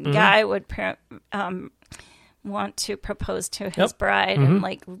 some guy would want to propose to his bride,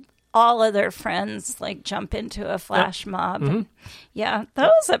 and all of their friends jump into a flash mob. And, that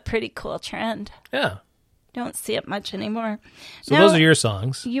was a pretty cool trend. Yeah, don't see it much anymore. So now, those are your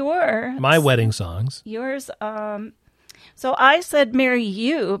songs. My wedding songs. Yours. So I said "Marry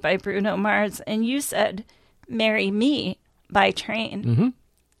You" by Bruno Mars, and you said "Marry Me" by Train,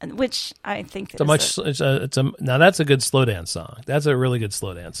 which I think now that's a good slow dance song. That's a really good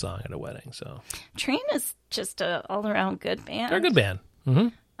slow dance song at a wedding. So Train is just a all around good band. They're a good band.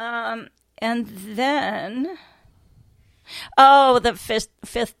 And then the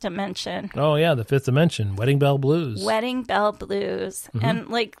Fifth Dimension. Oh yeah, the Fifth Dimension, Wedding Bell Blues. Wedding Bell Blues, and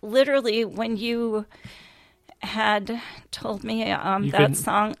literally when you had told me that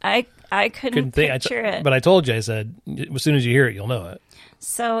song, I couldn't picture it. But I told you, I said, as soon as you hear it, you'll know it.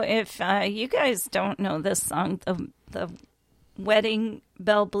 So if you guys don't know this song, the Wedding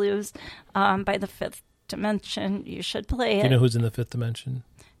Bell Blues by the Fifth Dimension, you should play it. Do you know who's in the Fifth Dimension?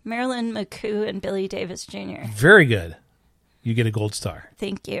 Marilyn McCoo and Billy Davis Jr. Very good. You get a gold star.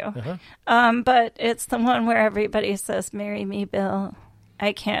 Thank you. But it's the one where everybody says, "Marry me, Bill."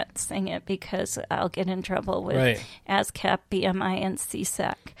 I can't sing it because I'll get in trouble with ASCAP, BMI, and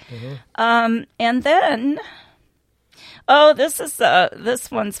CSAC. And then, this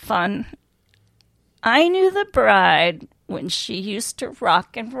one's fun. I Knew the Bride When She Used to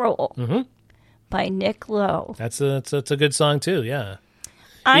Rock and Roll by Nick Lowe. That's a good song too, yeah.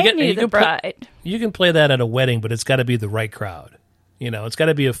 I Knew the Bride. You can play that at a wedding, but it's got to be the right crowd. It's got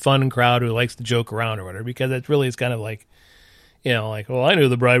to be a fun crowd who likes to joke around or whatever, because it's kind of like, well, I knew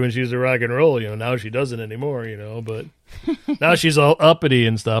the bride when she used to rock and roll, now she doesn't anymore, but now she's all uppity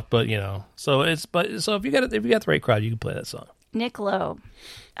and stuff, but, so if you got the right crowd, you can play that song. Nick Lowe.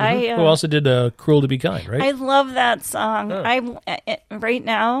 Who also did Cruel to Be Kind, right? I love that song. Right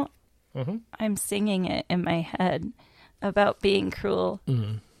now, I'm singing it in my head about being cruel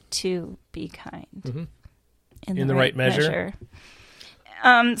to be kind. In the right measure.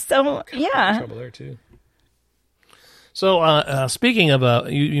 So, yeah. Trouble there, too. So, speaking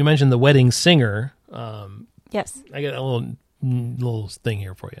of, you mentioned the wedding singer. Yes. I got a little thing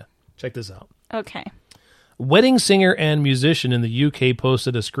here for you. Check this out. Okay. Wedding singer and musician in the UK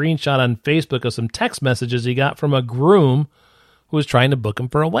posted a screenshot on Facebook of some text messages he got from a groom who was trying to book him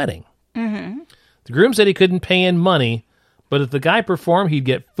for a wedding. The groom said he couldn't pay in money, but if the guy performed, he'd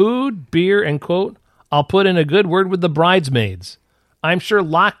get food, beer, and, quote, "I'll put in a good word with the bridesmaids. I'm sure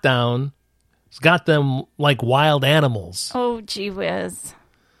lockdown... It's got them like wild animals." Oh, gee whiz.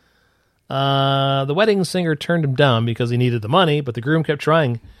 The wedding singer turned him down because he needed the money, but the groom kept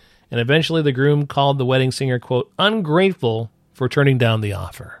trying, and eventually the groom called the wedding singer, quote, "ungrateful for turning down the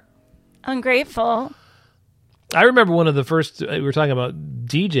offer." Ungrateful. I remember one of the first, we were talking about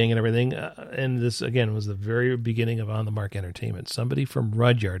DJing and everything, and this, again, was the very beginning of On the Mark Entertainment. Somebody from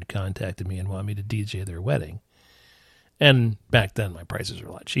Rudyard contacted me and wanted me to DJ their wedding. And back then, my prices were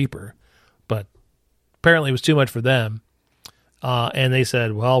a lot cheaper, but apparently it was too much for them. And they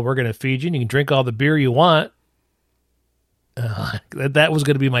said, well, we're going to feed you, and you can drink all the beer you want. That was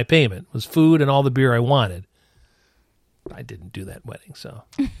going to be my payment, was food and all the beer I wanted. I didn't do that wedding, so...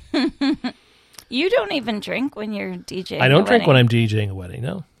 You don't even drink when you're DJing. I don't drink when I'm DJing a wedding,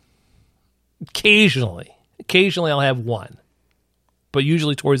 no. Occasionally I'll have one, but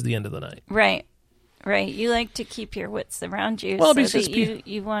usually towards the end of the night. Right. You like to keep your wits around you, well, so that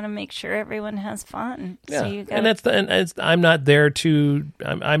you want to make sure everyone has fun. Yeah, so you and I'm not there to.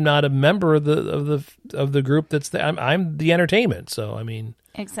 I'm not a member of the group that's there. I'm the entertainment. So I mean,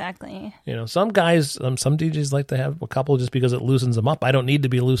 exactly. Some guys, some DJs like to have a couple just because it loosens them up. I don't need to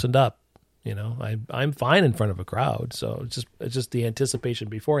be loosened up. I'm fine in front of a crowd, so it's just the anticipation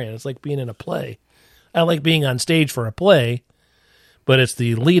beforehand. It's like being in a play. I like being on stage for a play, but it's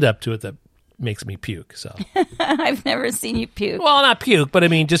the lead up to it that makes me puke. So I've never seen you puke. Well, not puke, but I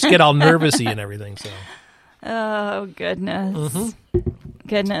mean just get all nervousy and everything. So. Oh goodness. Mm-hmm.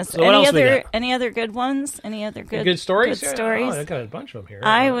 Goodness. So any other good ones? Any other good stories? Good stories? Oh, I got a bunch of them here.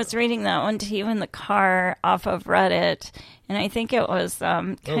 I was reading that one to you in the car off of Reddit, and I think it was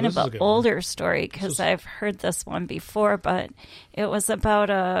kind of an older story because I've heard this one before, but it was about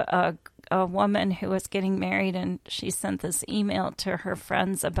a woman who was getting married, and she sent this email to her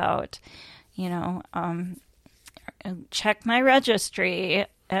friends about, check my registry,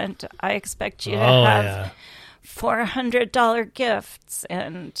 and I expect you to have $400 gifts,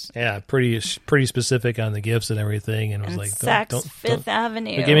 and pretty specific on the gifts and everything, and was like Saks Fifth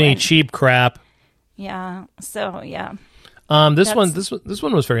Avenue. Don't give me any cheap crap. Yeah. So yeah. This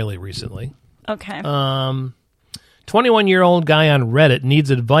one was fairly recently. Okay. 21-year-old guy on Reddit needs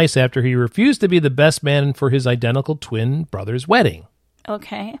advice after he refused to be the best man for his identical twin brother's wedding.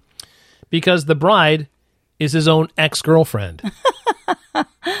 Okay. Because the bride is his own ex-girlfriend.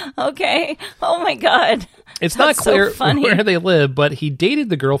 Okay. Oh my God. It's not clear where they live, but he dated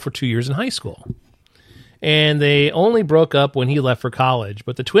the girl for 2 years in high school. And they only broke up when he left for college.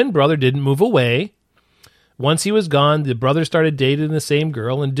 But the twin brother didn't move away. Once he was gone, the brother started dating the same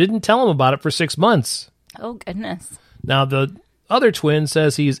girl and didn't tell him about it for 6 months. Oh, goodness. Now, the other twin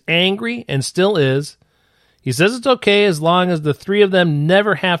says he's angry and still is. He says it's okay as long as the three of them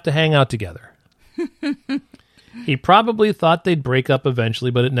never have to hang out together. He probably thought they'd break up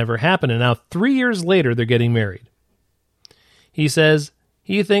eventually, but it never happened, and now 3 years later, they're getting married. He says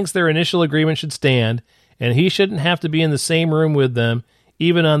he thinks their initial agreement should stand, and he shouldn't have to be in the same room with them,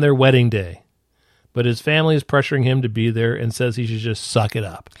 even on their wedding day. But his family is pressuring him to be there and says he should just suck it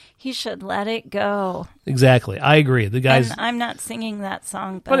up. He should let it go. Exactly. I agree. The guys. And I'm not singing that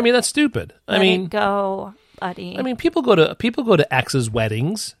song, but I mean, that's stupid. Let it go, buddy. I mean, people go to exes'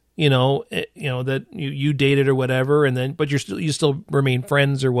 weddings. That you dated or whatever, and then but you still remain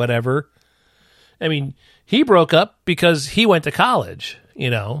friends or whatever. I mean, he broke up because he went to college,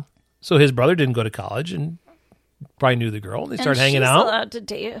 so his brother didn't go to college and probably knew the girl. They started hanging out. She's allowed to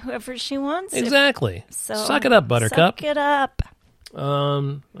date whoever she wants. Exactly. So suck it up, Buttercup. Suck it up.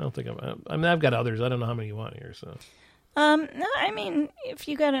 I don't think I've got others. I don't know how many you want here. So. No, I mean, if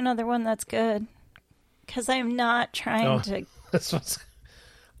you got another one, that's good. Because I'm not trying to. This one's.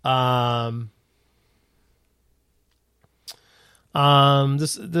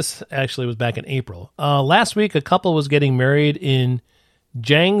 This actually was back in April. Last week, a couple was getting married in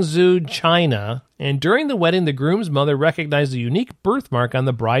Jiangsu, China, and during the wedding, the groom's mother recognized a unique birthmark on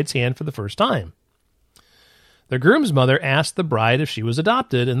the bride's hand for the first time. The groom's mother asked the bride if she was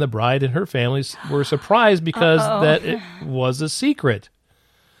adopted, and the bride and her family were surprised because that it was a secret.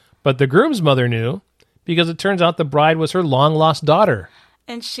 But the groom's mother knew because it turns out the bride was her long-lost daughter.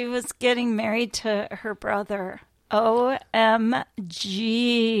 And she was getting married to her brother.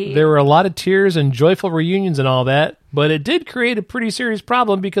 OMG. There were a lot of tears and joyful reunions and all that, but it did create a pretty serious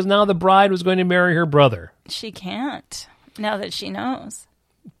problem because now the bride was going to marry her brother. She can't, now that she knows.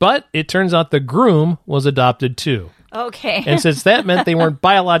 But it turns out the groom was adopted too. Okay. And since that meant they weren't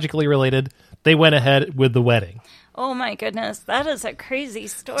biologically related, they went ahead with the wedding. Oh my goodness, that is a crazy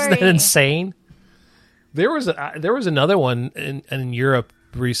story. Isn't that insane? There was another one in Europe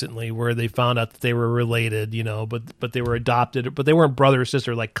recently where they found out that they were related, but they were adopted, but they weren't brother or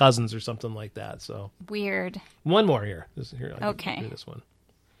sister, like cousins or something like that. So weird. One more here. Okay. Do this one.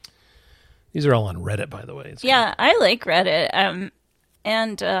 These are all on Reddit, by the way. Yeah, I like Reddit,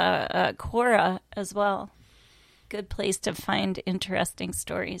 and Quora as well. Good place to find interesting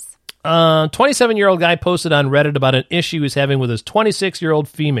stories. 27-year-old guy posted on Reddit about an issue he was having with his 26-year-old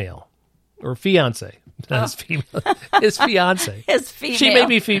female or fiance. His fiance. His female. She may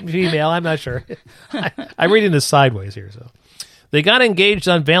be female. I'm not sure. I'm reading this sideways here. So they got engaged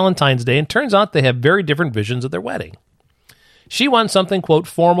on Valentine's Day, and turns out they have very different visions of their wedding. She wants something, quote,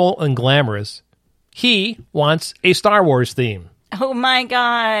 formal and glamorous. He wants a Star Wars theme. Oh, my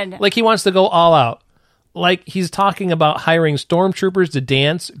God. Like he wants to go all out. Like he's talking about hiring stormtroopers to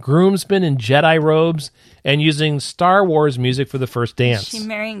dance, groomsmen in Jedi robes, and using Star Wars music for the first dance. Is she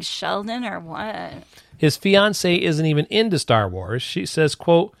marrying Sheldon or what? His fiancée isn't even into Star Wars. She says,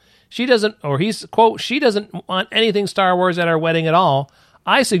 quote, she doesn't want anything Star Wars at our wedding at all.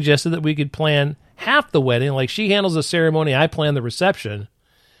 I suggested that we could plan half the wedding, like she handles the ceremony, I plan the reception.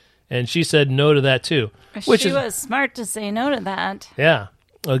 And she said no to that too. She was smart to say no to that. Yeah.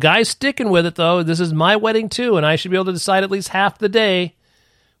 A guy's sticking with it, though. This is my wedding, too, and I should be able to decide at least half the day.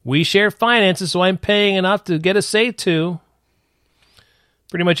 We share finances, so I'm paying enough to get a say to.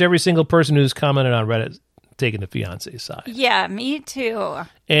 Pretty much every single person who's commented on Reddit taking the fiance's side. Yeah, me too.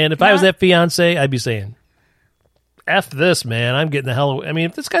 And if I was that fiance, I'd be saying, F this, man. I'm getting the hell away. I mean,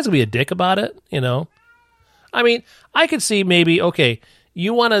 if this guy's going to be a dick about it, you know. I mean, I could see maybe, okay,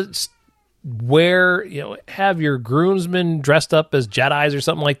 you want to wear, you know, have your groomsmen dressed up as Jedis or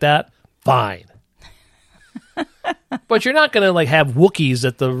something like that, fine. But you're not going to like have Wookiees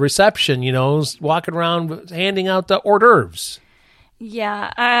at the reception, you know, walking around handing out the hors d'oeuvres.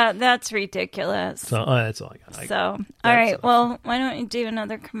 Yeah, that's ridiculous. So that's all I got. All right, well, why don't you do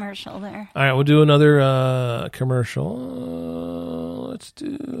another commercial there? All right, we'll do another commercial. Let's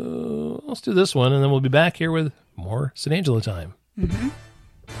do this one, and then we'll be back here with more San Angelo time. Mm-hmm.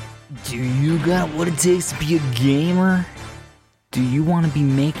 Do you got what it takes to be a gamer? Do you want to be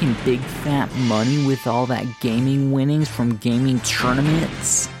making big fat money with all that gaming winnings from gaming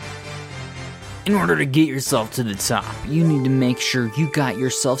tournaments? In order to get yourself to the top, you need to make sure you got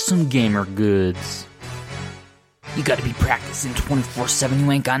yourself some gamer goods. You gotta be practicing 24/7, you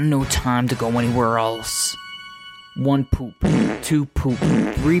ain't got no time to go anywhere else. 1 poop, 2 poop,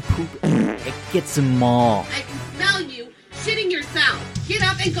 3 poop, it gets them all. I can smell you shitting yourself. Get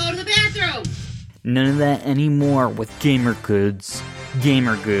up and go to the bathroom. None of that anymore with Gamer Goods.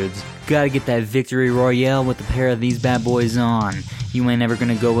 Gamer Goods. Gotta get that victory royale with a pair of these bad boys on. You ain't ever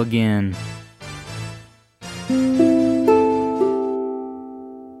gonna go again.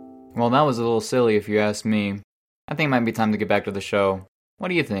 Well, that was a little silly if you ask me. I think it might be time to get back to the show. What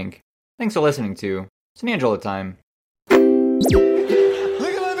do you think? Thanks for listening to San Angelo Time. Look at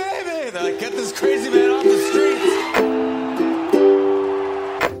my baby! They're like, get this crazy man off the streets!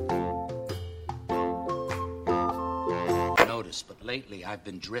 Notice, but lately I've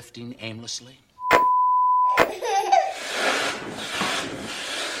been drifting aimlessly.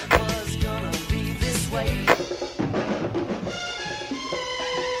 Was gonna be this way.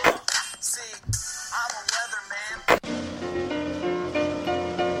 See, I'm a weatherman.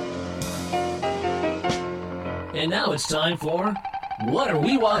 And now it's time for What Are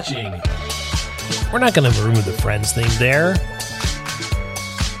We Watching? We're not going to remove the Friends thing there.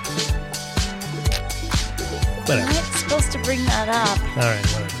 Whatever. I'm not supposed to bring that up. All right,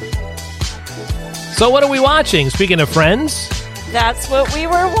 whatever. So what are we watching? Speaking of Friends, That's what we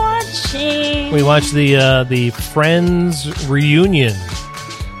were watching. we watched the Friends reunion.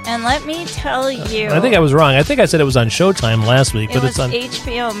 And let me tell you, I think I was wrong. I think I said it was on Showtime last week, it but was it's on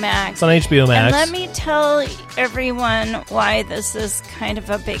HBO Max. It's on HBO Max. And let me tell everyone why this is kind of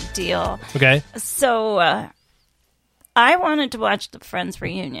a big deal. Okay. So, I wanted to watch the Friends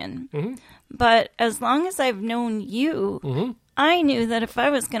reunion, but as long as I've known you, I knew that if I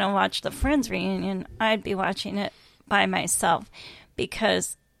was going to watch the Friends reunion, I'd be watching it by myself,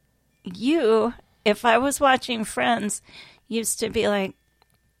 because you, if I was watching Friends, used to be like,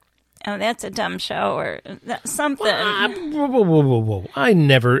 oh, that's a dumb show, or something. Whoa. I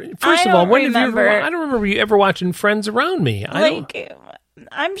never. First of all, when have you ever? I don't remember you ever watching Friends around me.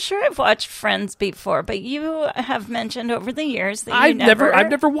 I'm sure I've watched Friends before, but you have mentioned over the years that I've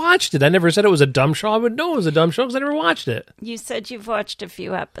never watched it. I never said it was a dumb show. I would know it was a dumb show because I never watched it. You said you've watched a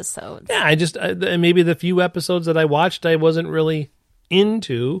few episodes. Yeah, maybe the few episodes that I watched, I wasn't really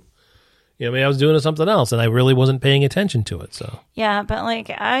into. You know, maybe I was doing something else, and I really wasn't paying attention to it. So yeah, but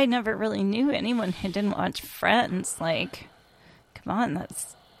I never really knew anyone who didn't watch Friends. Come on,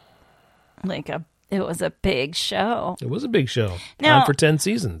 that's it was a big show. It was a big show. Now, on for 10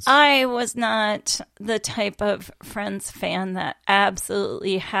 seasons. I was not the type of Friends fan that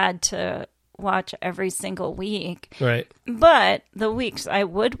absolutely had to watch every single week. Right. But the weeks I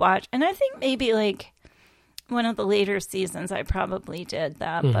would watch, and I think maybe one of the later seasons I probably did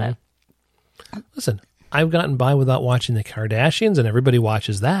that, but Listen, I've gotten by without watching the Kardashians, and everybody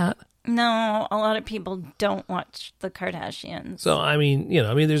watches that. No, a lot of people don't watch the Kardashians. So, I mean,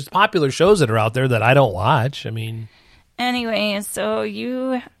 there's popular shows that are out there that I don't watch. I mean... Anyway, so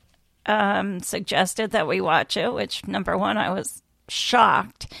you suggested that we watch it, which, number one, I was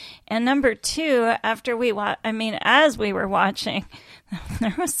shocked. And number two, as we were watching,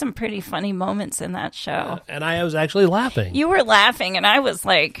 there was some pretty funny moments in that show. And I was actually laughing. You were laughing, and I was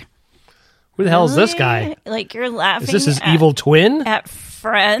like... Who the hell is this guy? Like, you're laughing. Is this his evil twin? At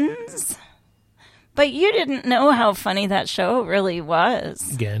Friends? But you didn't know how funny that show really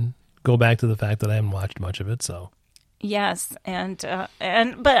was. Again, go back to the fact that I haven't watched much of it, so. Yes, but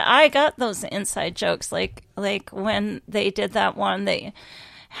I got those inside jokes. Like when they did that one, they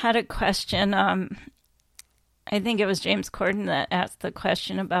had a question. I think it was James Corden that asked the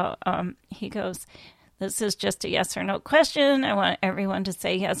question about, he goes, "This is just a yes or no question. I want everyone to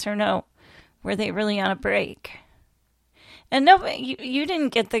say yes or no. Were they really on a break?" And no, you didn't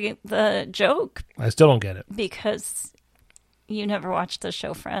get the joke. I still don't get it. Because you never watched the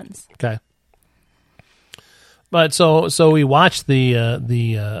show Friends. Okay. But so we watched the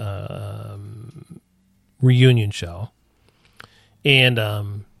reunion show. And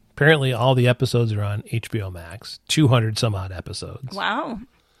apparently all the episodes are on HBO Max. 200 some odd episodes. Wow.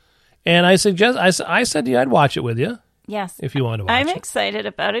 And I said to you I'd watch it with you. Yes. If you wanted to watch I'm it. excited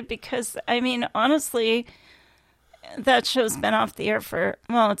about it because, honestly, that show's been off the air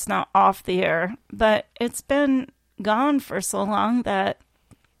it's not off the air, but it's been gone for so long that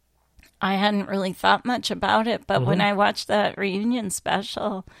I hadn't really thought much about it. But when I watched that reunion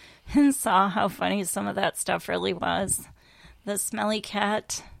special and saw how funny some of that stuff really was, the smelly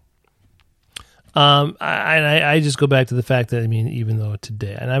cat. I just go back to the fact that, even though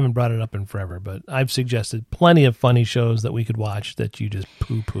today, and I haven't brought it up in forever, but I've suggested plenty of funny shows that we could watch that you just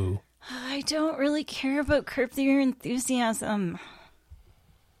poo-poo. I don't really care about Curb Your Enthusiasm.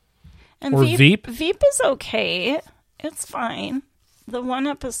 And or Veep? Veep is okay. It's fine. The one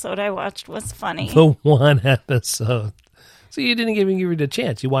episode I watched was funny. The one episode. So you didn't even give it a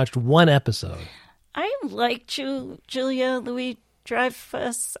chance. You watched one episode. I like Julia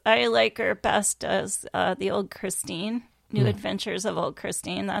Louis-Dreyfus. I like her best as the old Christine, New Adventures of Old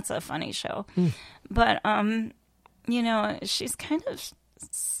Christine. That's a funny show. But, she's kind of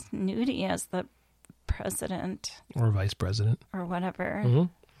snooty as the president. Or vice president. Or whatever. Mm-hmm.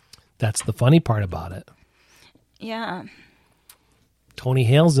 That's the funny part about it. Yeah. Tony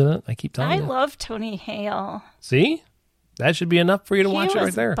Hale's in it. I keep telling you. I love Tony Hale. See? That should be enough for you to watch it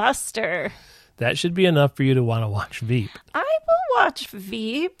right there. Buster. That should be enough for you to want to watch Veep. I will watch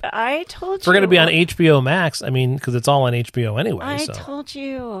Veep. I told you. We're going to be on HBO Max. Because it's all on HBO anyway. I told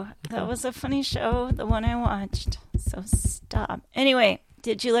you. That was a funny show, the one I watched. So stop. Anyway,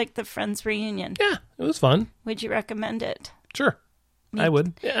 did you like the Friends reunion? Yeah, it was fun. Would you recommend it? Sure. I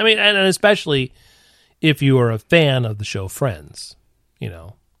would. And especially if you are a fan of the show Friends,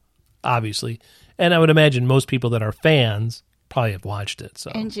 obviously. And I would imagine most people that are fans probably have watched it.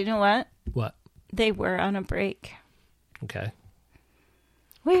 So. And you know what? What? They were on a break. Okay.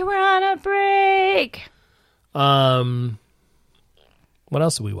 We were on a break. What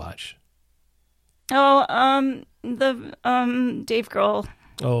else did we watch? Oh, the Dave Grohl.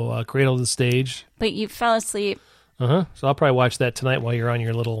 Oh, Cradle to the Stage. But you fell asleep. So I'll probably watch that tonight while you're on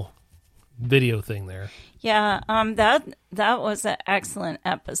your little video thing there. Yeah, that was an excellent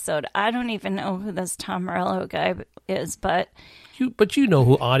episode. I don't even know who this Tom Morello guy is, but you know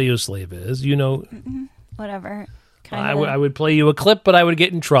who Audioslave is. Whatever. I would play you a clip, but I would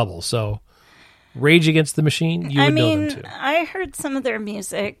get in trouble. So, Rage Against the Machine, you would know them too. I heard some of their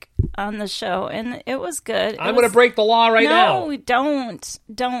music on the show, and it was good. I'm going to break the law now. No,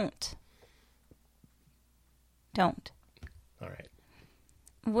 don't. All right.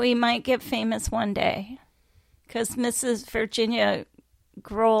 We might get famous one day, because Mrs. Virginia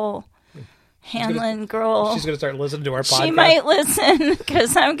Grohl, Hanlon Grohl. She's going to start listening to our podcast. She might listen,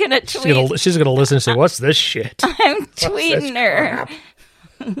 because I'm going to tweet. She's going to listen and say, "What's this shit?" I'm tweeting her.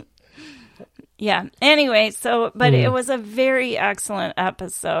 Yeah. Anyway, but it was a very excellent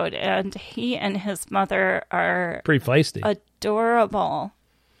episode, and he and his mother are pretty feisty, adorable.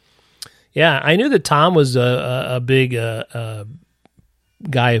 Yeah, I knew that Tom was a big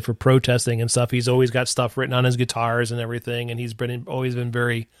guy for protesting and stuff. He's always got stuff written on his guitars and everything, and he's always been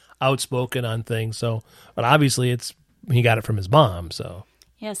very outspoken on things. So, but obviously, he got it from his mom. So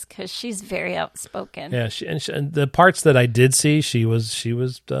yes, because she's very outspoken. Yeah, and the parts that I did see, she was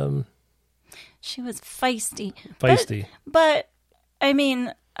feisty. But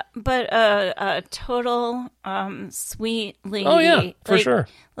but a total sweet lady. Oh yeah, for sure.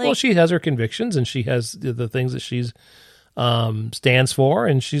 Well, she has her convictions, and she has the things that she's stands for,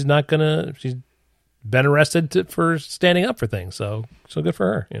 and she's not gonna. She's been arrested for standing up for things, so good for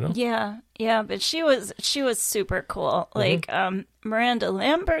her. Yeah, but she was super cool. Like Miranda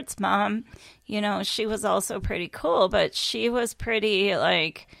Lambert's mom, she was also pretty cool, but she was pretty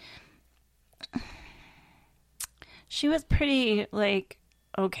like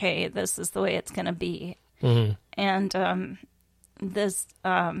okay, this is the way it's gonna be. And this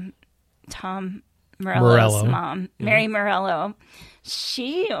Tom Morello's mom, Mary Morello,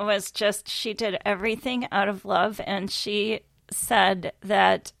 she did everything out of love, and she said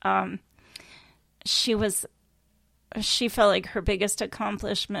that she felt like her biggest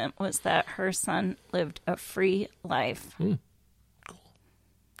accomplishment was that her son lived a free life. Cool.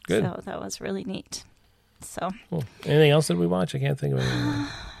 Good. So that was really neat. So, cool. Anything else that we watch? I can't think of anything.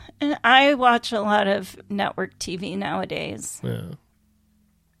 And I watch a lot of network TV nowadays. Yeah.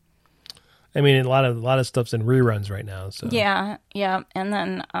 I mean, a lot of stuff's in reruns right now. So yeah, and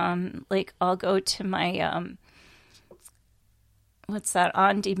then I'll go to my what's that,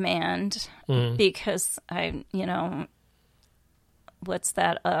 on demand, because I what's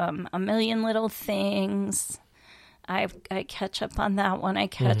that, A Million Little Things. I catch up on that one. I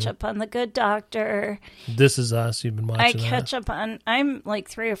catch up on The Good Doctor. This Is Us. You've been watching. I catch up on. I'm like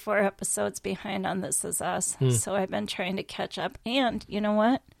 3 or 4 episodes behind on This Is Us, so I've been trying to catch up. And you know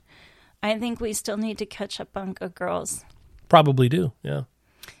what? I think we still need to catch up on Good Girls. Probably do, yeah.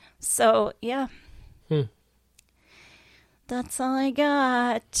 So, yeah. That's all I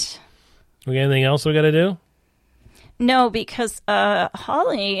got. We got anything else we got to do? No, because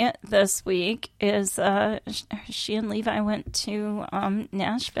Holly this week is, she and Levi went to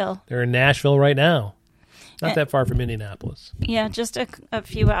Nashville. They're in Nashville right now. Not that far from Indianapolis. Yeah, just a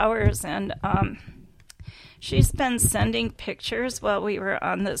few hours, and she's been sending pictures while we were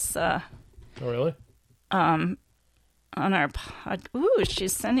on this. Oh, really? On our pod. Ooh,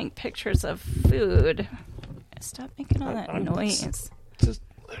 she's sending pictures of food. Stop making all that noise. Just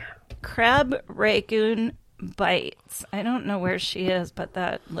Crab Ragoon Bites. I don't know where she is, but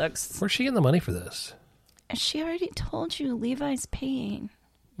that looks. Where's she getting the money for this? She already told you Levi's paying.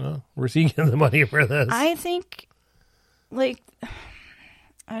 Well, where's he getting the money for this? I think,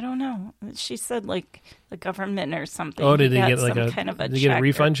 I don't know. She said the government or something. Oh, did he get kind of a did he get a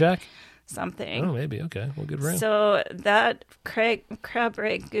refund check? Something. Oh, maybe. Okay. Well, good for him. So that Crab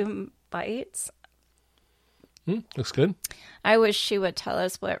Ragoon Bites. Looks good. I wish she would tell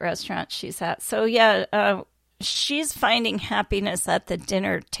us what restaurant she's at. So yeah, she's finding happiness at the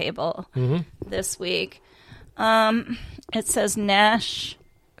dinner table this week. It says Nash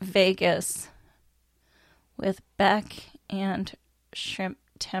Vegas with Beck and shrimp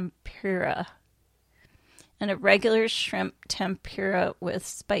tempura, and a regular shrimp tempura with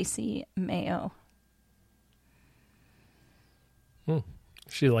spicy mayo.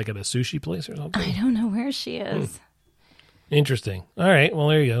 Is she like at a sushi place or something? I don't know where she is. Interesting. All right. Well,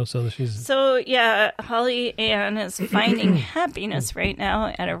 there you go. So yeah, Holly Ann is finding happiness right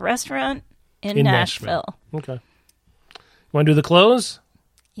now at a restaurant in Nashville. Okay. Want to do the close?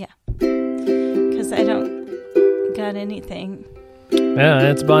 Yeah. Because I don't got anything. Yeah,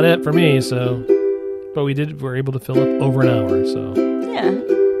 that's about it for me. So, but we're able to fill up over an hour. So yeah,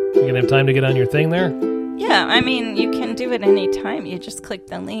 you gonna have time to get on your thing there? Yeah, I mean you can do it anytime. You just click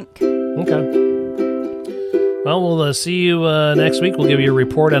the link. Okay. Well, we'll see you next week. We'll give you a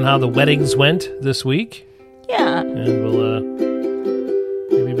report on how the weddings went this week. Yeah. And we'll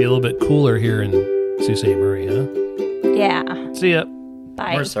maybe be a little bit cooler here in Sault Ste. Marie, huh? Yeah. See ya.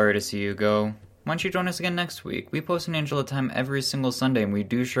 Bye. We're sorry to see you go. Why don't you join us again next week? We post an Angelo Time every single Sunday, and we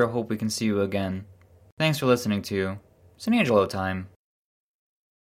do sure hope we can see you again. Thanks for listening to San Angelo Time.